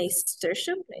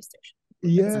nasturtium.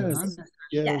 Yes,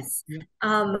 yes. Yes.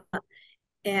 Um,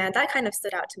 And that kind of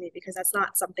stood out to me because that's not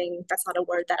a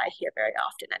word that I hear very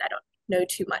often, and I don't know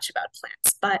too much about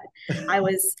plants. But I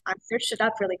searched it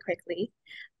up really quickly,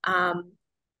 um,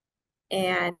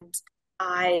 and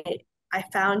I I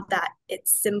found that it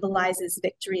symbolizes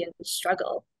victory and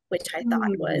struggle, which I thought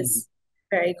Hmm. was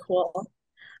very cool.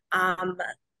 Um,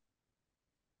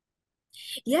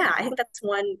 yeah, I think that's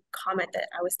one comment that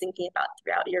I was thinking about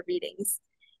throughout your readings,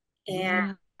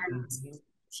 and Yeah.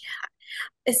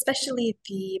 especially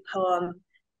the poem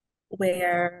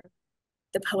where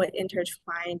the poet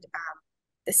intertwined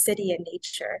the city and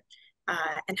nature,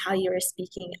 and how you were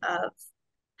speaking of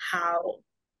how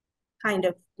kind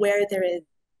of where there is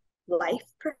life,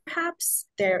 perhaps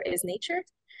there is nature,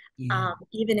 Yeah.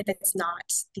 even if it's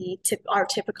not our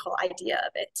typical idea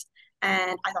of it.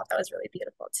 And I thought that was really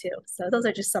beautiful too. So those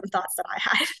are just some thoughts that I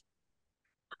had.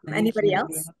 Thank Anybody you.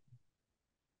 else?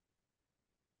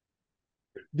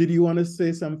 Did you want to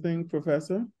say something,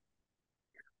 Professor?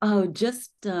 Oh,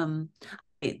 just I,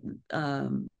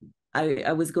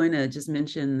 I was going to just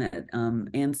mention that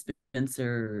Anne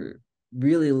Spencer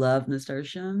really loved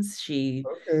nasturtiums.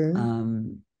 Okay.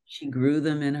 She grew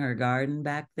them in her garden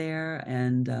back there,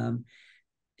 and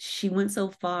she went so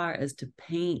far as to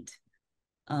paint.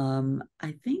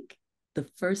 I think the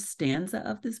first stanza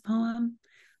of this poem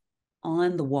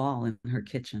on the wall in her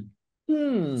kitchen.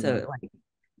 Hmm. So like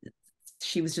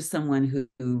she was just someone who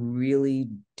really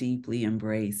deeply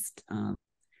embraced um,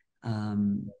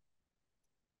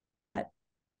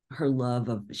 her love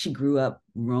of. She grew up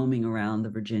roaming around the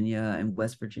Virginia and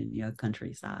West Virginia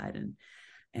countryside,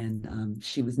 and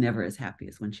she was never as happy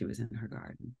as when she was in her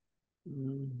garden.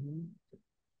 Mhm.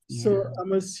 So Yeah.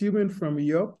 I'm assuming from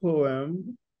your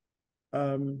poem,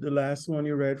 the last one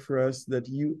you read for us, that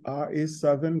you are a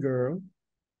Southern girl.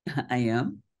 I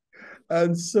am.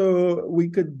 And so we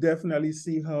could definitely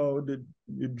see how the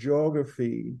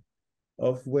geography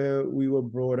of where we were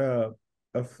brought up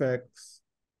affects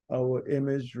our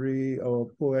imagery, our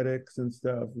poetics and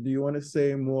stuff. Do you want to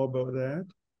say more about that?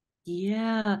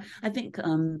 Yeah, I think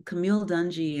Camille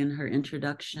Dungy in her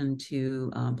introduction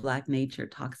to Black Nature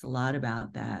talks a lot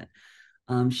about that.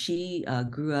 She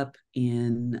grew up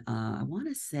in, I want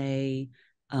to say,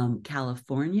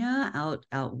 California,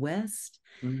 out west,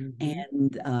 Mm-hmm.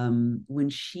 and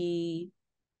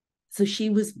so she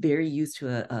was very used to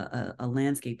a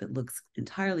landscape that looks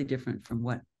entirely different from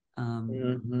what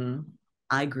Mm-hmm.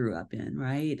 I grew up in,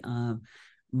 right?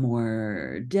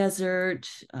 More desert,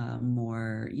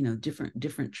 more,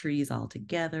 different trees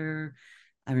altogether.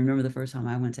 I remember the first time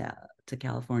I went to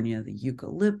California, the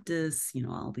eucalyptus,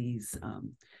 all these,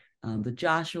 the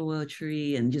Joshua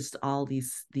tree, and just all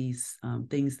these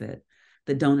things that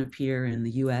don't appear in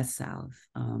the U.S. South.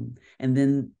 And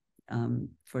then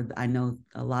I know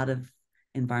a lot of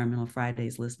Environmental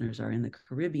Fridays listeners are in the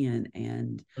Caribbean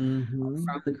and Mm-hmm.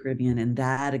 from the Caribbean, and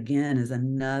that again is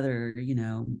another,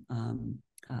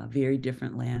 very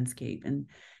different landscape, and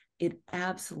it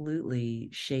absolutely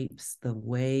shapes the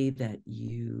way that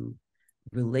you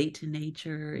relate to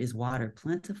nature. Is water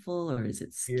plentiful or is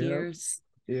it Yep. scarce?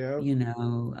 Yep.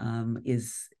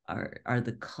 Is are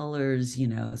the colors,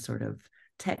 sort of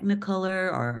technicolor,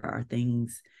 or are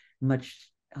things much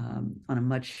on a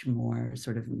much more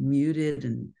sort of muted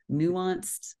and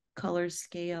nuanced color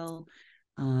scale?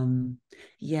 um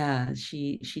yeah,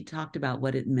 she talked about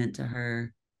what it meant to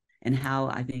her and how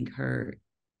I think her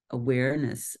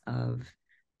awareness of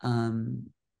um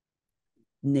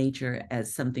nature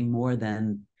as something more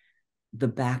than the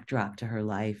backdrop to her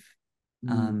life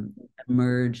Mm-hmm. um,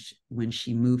 emerged when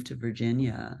she moved to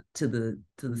Virginia, to the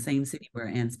same city where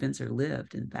Anne Spencer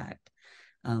lived, in fact,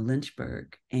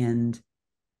 Lynchburg, and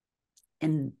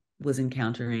was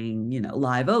encountering,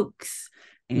 live oaks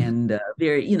and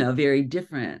very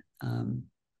different,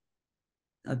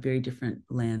 a very different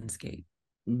landscape.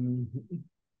 Mm-hmm.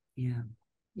 Yeah.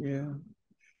 Yeah.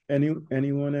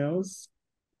 Anyone else?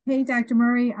 Hey, Dr.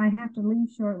 Murray, I have to leave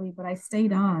shortly, but I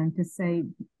stayed on to say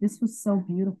this was so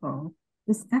beautiful.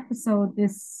 This episode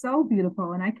is so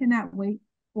beautiful, and I cannot wait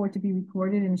for it to be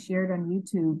recorded and shared on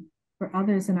YouTube for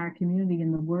others in our community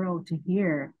in the world to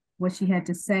hear what she had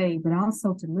to say, but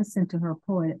also to listen to her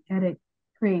poetic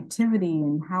creativity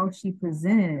and how she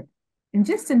presented it. And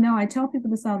just to know, I tell people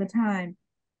this all the time,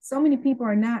 so many people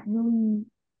are not really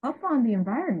up on the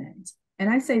environment.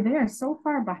 And I say they are so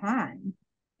far behind.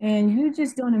 And you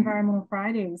just doing Environmental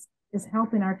Fridays is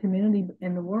helping our community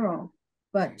in the world.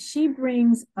 But she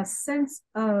brings a sense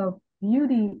of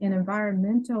beauty and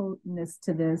environmentalness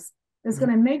to this that's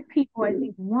going to make people, I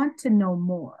think, want to know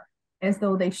more, as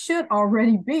though they should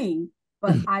already be.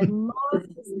 But I love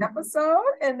this episode,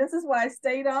 and this is why I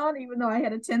stayed on, even though I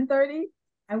had a 10:30.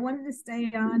 I wanted to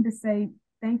stay on to say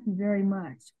thank you very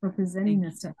much for presenting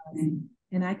this to us.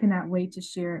 And I cannot wait to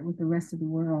share it with the rest of the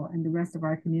world and the rest of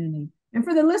our community. And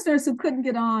for the listeners who couldn't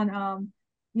get on,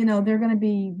 they're going to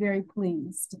be very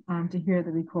pleased to hear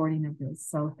the recording of this.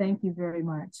 So thank you very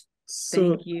much.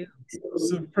 Thank you.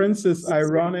 So Princess,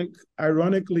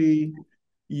 ironically,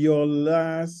 your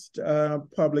last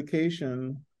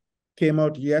publication came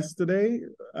out yesterday,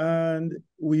 and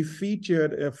we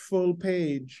featured a full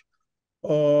page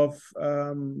of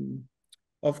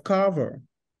Carver,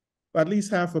 at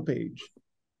least half a page.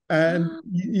 And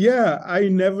yeah, I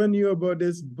never knew about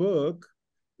this book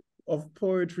of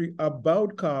poetry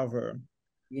about Carver.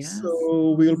 Yes.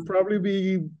 So we'll probably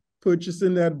be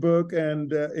purchasing that book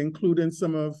and including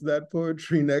some of that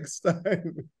poetry next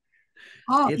time.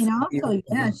 Oh, and also,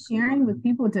 sharing with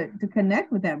people to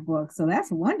connect with that book. So that's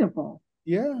wonderful.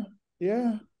 Yeah.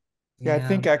 Yeah, I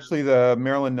think actually the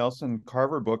Marilyn Nelson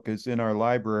Carver book is in our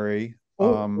library.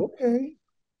 Okay.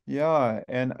 Yeah,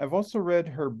 and I've also read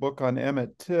her book on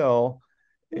Emmett Till.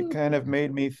 It kind of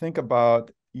made me think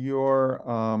about we were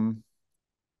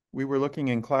looking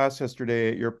in class yesterday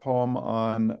at your poem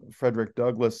on Frederick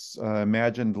Douglass'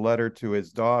 imagined letter to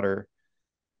his daughter.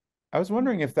 I was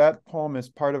wondering if that poem is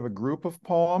part of a group of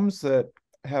poems that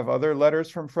have other letters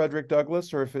from Frederick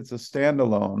Douglass, or if it's a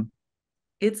standalone.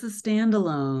 It's a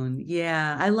standalone.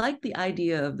 Yeah, I like the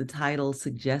idea of the title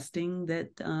suggesting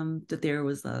that that there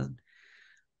was a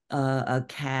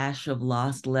cache of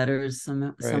lost letters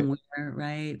somewhere,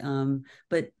 right?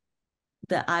 But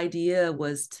the idea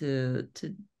was to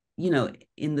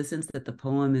in the sense that the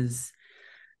poem is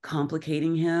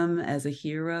complicating him as a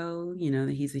hero.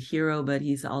 He's a hero, but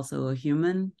he's also a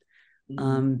human.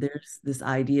 There's this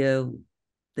idea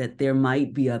that there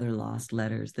might be other lost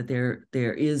letters, that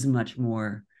there is much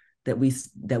more that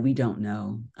we don't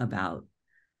know about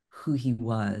who he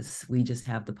was. We just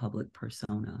have the public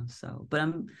persona. So, but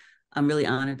I'm really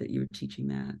honored that you were teaching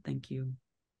that. Thank you.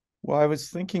 Well, I was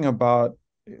thinking about,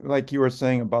 like you were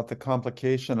saying, about the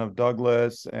complication of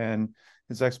Douglass and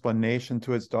his explanation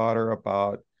to his daughter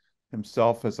about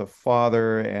himself as a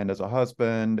father and as a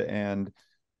husband and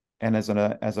as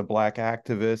a Black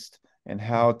activist, and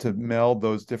how to meld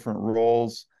those different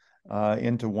roles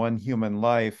into one human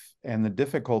life. And the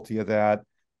difficulty of that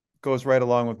goes right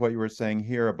along with what you were saying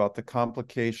here about the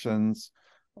complications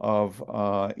of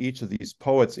each of these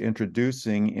poets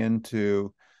introducing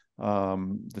into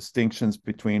distinctions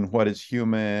between what is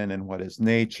human and what is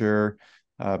nature,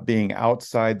 being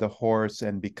outside the horse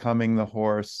and becoming the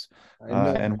horse,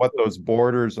 and what those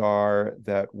borders are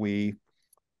that we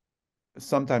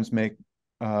sometimes make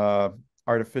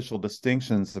artificial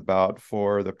distinctions about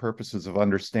for the purposes of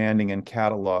understanding and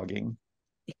cataloging.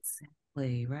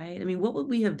 Exactly, right? I mean, what would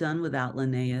we have done without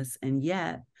Linnaeus? And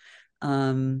yet,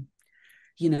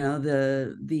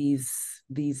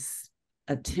 these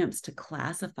attempts to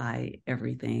classify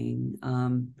everything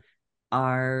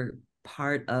are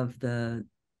part of the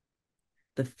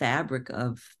fabric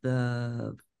of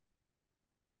the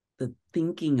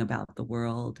thinking about the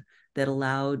world that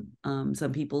allowed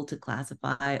some people to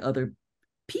classify other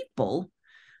people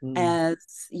as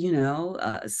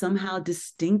somehow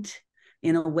distinct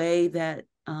in a way that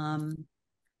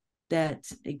that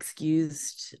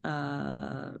excused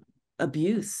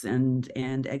abuse and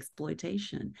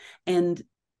exploitation. And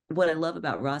what I love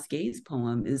about Ross Gay's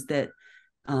poem is that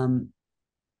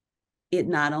it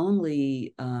not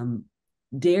only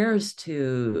dares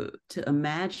to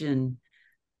imagine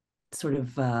sort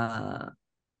of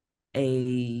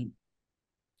an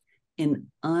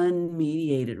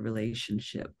unmediated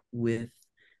relationship with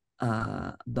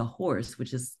the horse,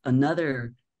 which is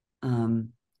another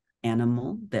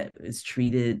animal that is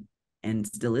treated and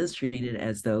still is treated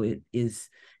as though it is,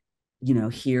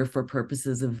 here for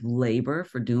purposes of labor,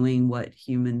 for doing what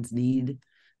humans need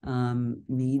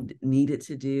it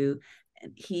to do.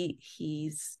 And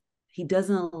he's he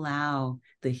doesn't allow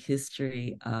the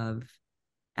history of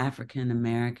African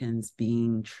Americans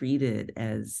being treated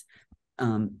as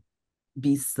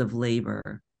beasts of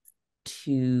labor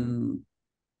to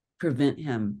prevent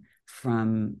him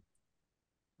from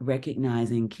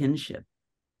recognizing kinship,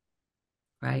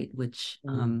 right? Which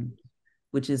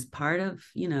is part of,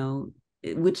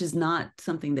 which is not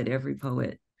something that every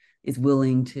poet is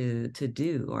willing to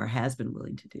do or has been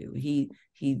willing to do.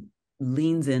 He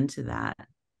leans into that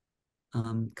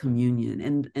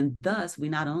communion, and thus we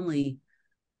not only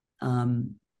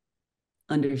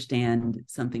understand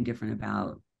something different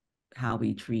about how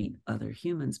we treat other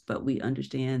humans, but we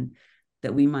understand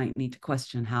that we might need to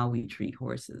question how we treat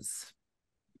horses.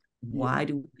 Why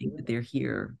do we think that they're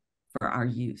here for our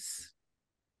use?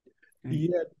 Right?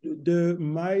 Yeah,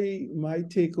 my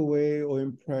takeaway or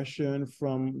impression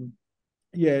from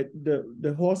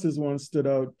the horses one stood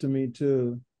out to me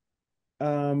too.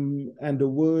 And the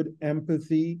word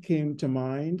empathy came to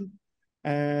mind.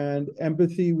 And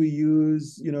empathy we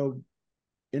use,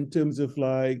 in terms of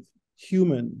like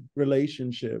human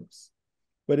relationships.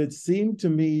 But it seemed to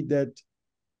me that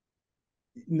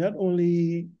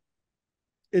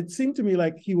it seemed to me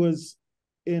like he was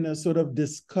in a sort of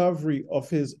discovery of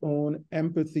his own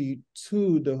empathy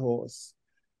to the horse.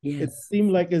 Yes. It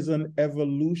seemed like it's an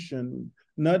evolution,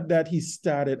 not that he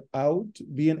started out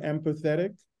being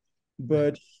empathetic,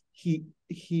 but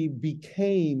he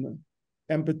became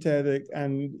empathetic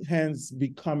and hence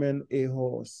becoming a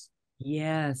horse.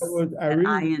 Yes. I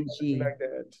really ING. like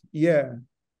that. Yeah.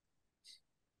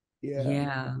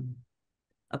 Yeah.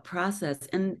 A process.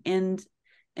 And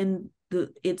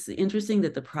it's interesting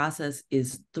that the process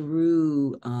is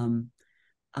through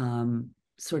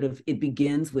sort of, it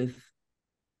begins with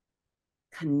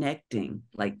connecting,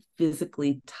 like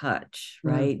physically touch,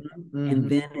 right? And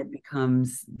then it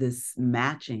becomes this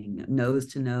matching, nose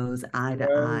to nose, eye to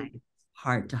eye,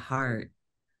 heart to heart,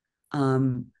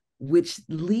 which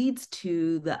leads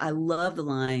to I love the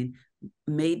line,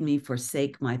 made me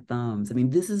forsake my thumbs. I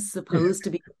mean, this is supposed to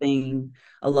be a thing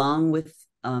along with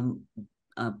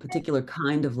a particular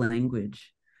kind of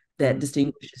language that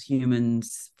distinguishes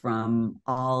humans from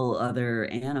all other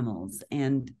animals.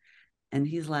 And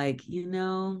he's like,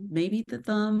 maybe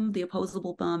the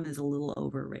opposable thumb is a little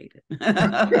overrated.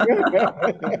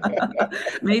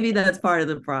 Maybe that's part of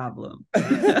the problem.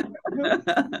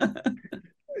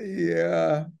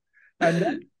 Yeah.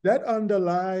 And that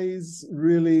underlies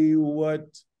really what,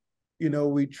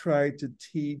 we try to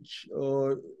teach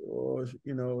or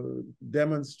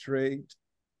demonstrate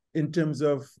in terms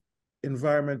of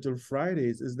Environmental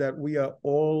Fridays, is that we are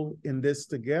all in this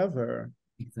together.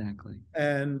 Exactly.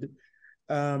 And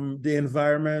the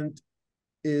environment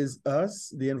is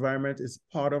us. The environment is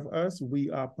part of us.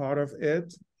 We are part of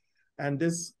it. And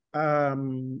this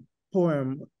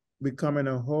poem, Becoming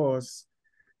a Horse,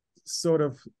 sort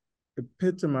of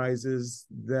epitomizes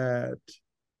that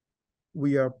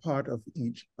we are part of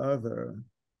each other.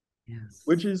 Yes.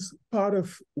 Which is part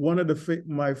of one of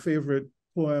my favorite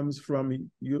poems from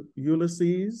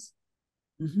Ulysses.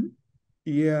 Mm-hmm.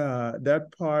 Yeah,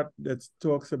 that part that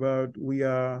talks about we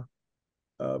are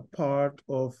part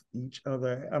of each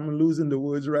other. I'm losing the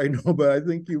words right now, but I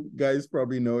think you guys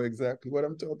probably know exactly what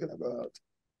I'm talking about.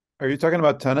 Are you talking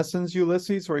about Tennyson's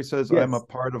Ulysses, where he says, Yes. I'm a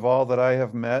part of all that I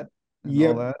have met, and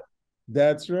all that?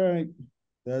 That's right.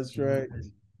 That's right.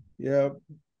 Yeah.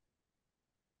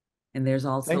 And there's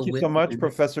also thank you so much,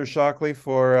 Professor Shockley,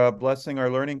 for blessing our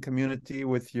learning community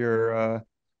with your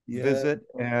visit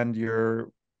and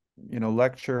your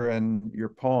lecture and your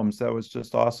poems. That was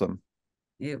just awesome.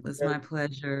 It was my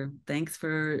pleasure. Thanks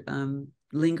for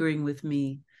lingering with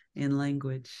me in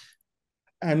language.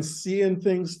 And seeing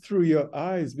things through your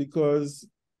eyes, because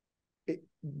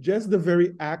just the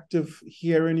very act of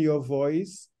hearing your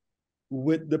voice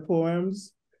with the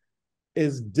poems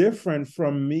is different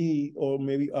from me or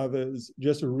maybe others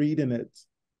just reading it,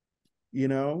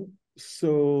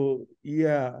 So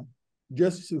yeah,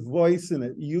 just voicing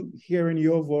it, you hearing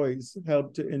your voice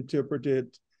helped to interpret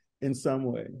it in some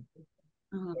way.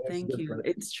 Oh, thank you.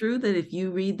 It's true that if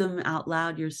you read them out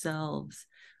loud yourselves,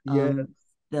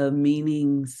 the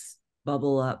meanings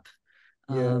bubble up,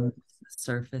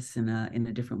 surface in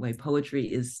a different way. Poetry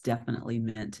is definitely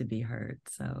meant to be heard.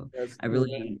 So I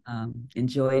really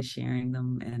enjoyed sharing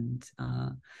them, and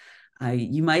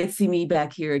you might see me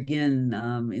back here again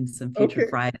in some future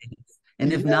Fridays.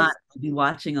 And if not, I'll be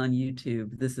watching on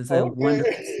YouTube. This is a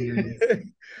wonderful series.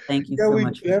 Thank you so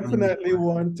much. We definitely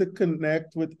want to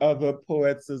connect with other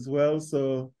poets as well.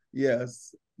 So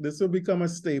yes, this will become a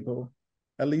staple,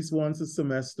 at least once a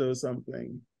semester or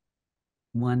something.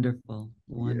 Wonderful,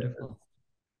 wonderful.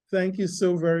 Thank you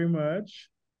so very much.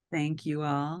 Thank you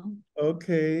all.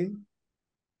 Okay.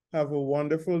 Have a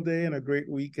wonderful day and a great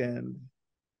weekend.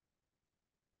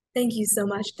 Thank you so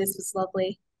much. This was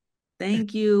lovely.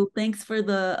 Thank you. Thanks for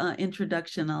the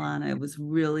introduction, Alana. It was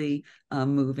really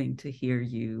moving to hear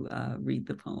you read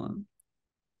the poem.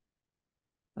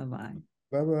 Bye-bye.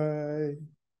 Bye-bye.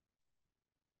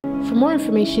 For more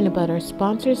information about our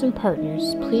sponsors and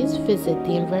partners, please visit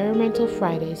the Environmental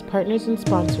Fridays Partners and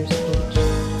Sponsors page.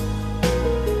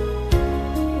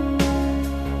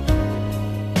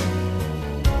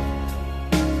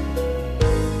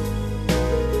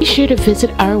 Be sure to visit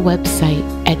our website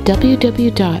at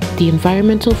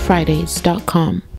www.theenvironmentalfridays.com.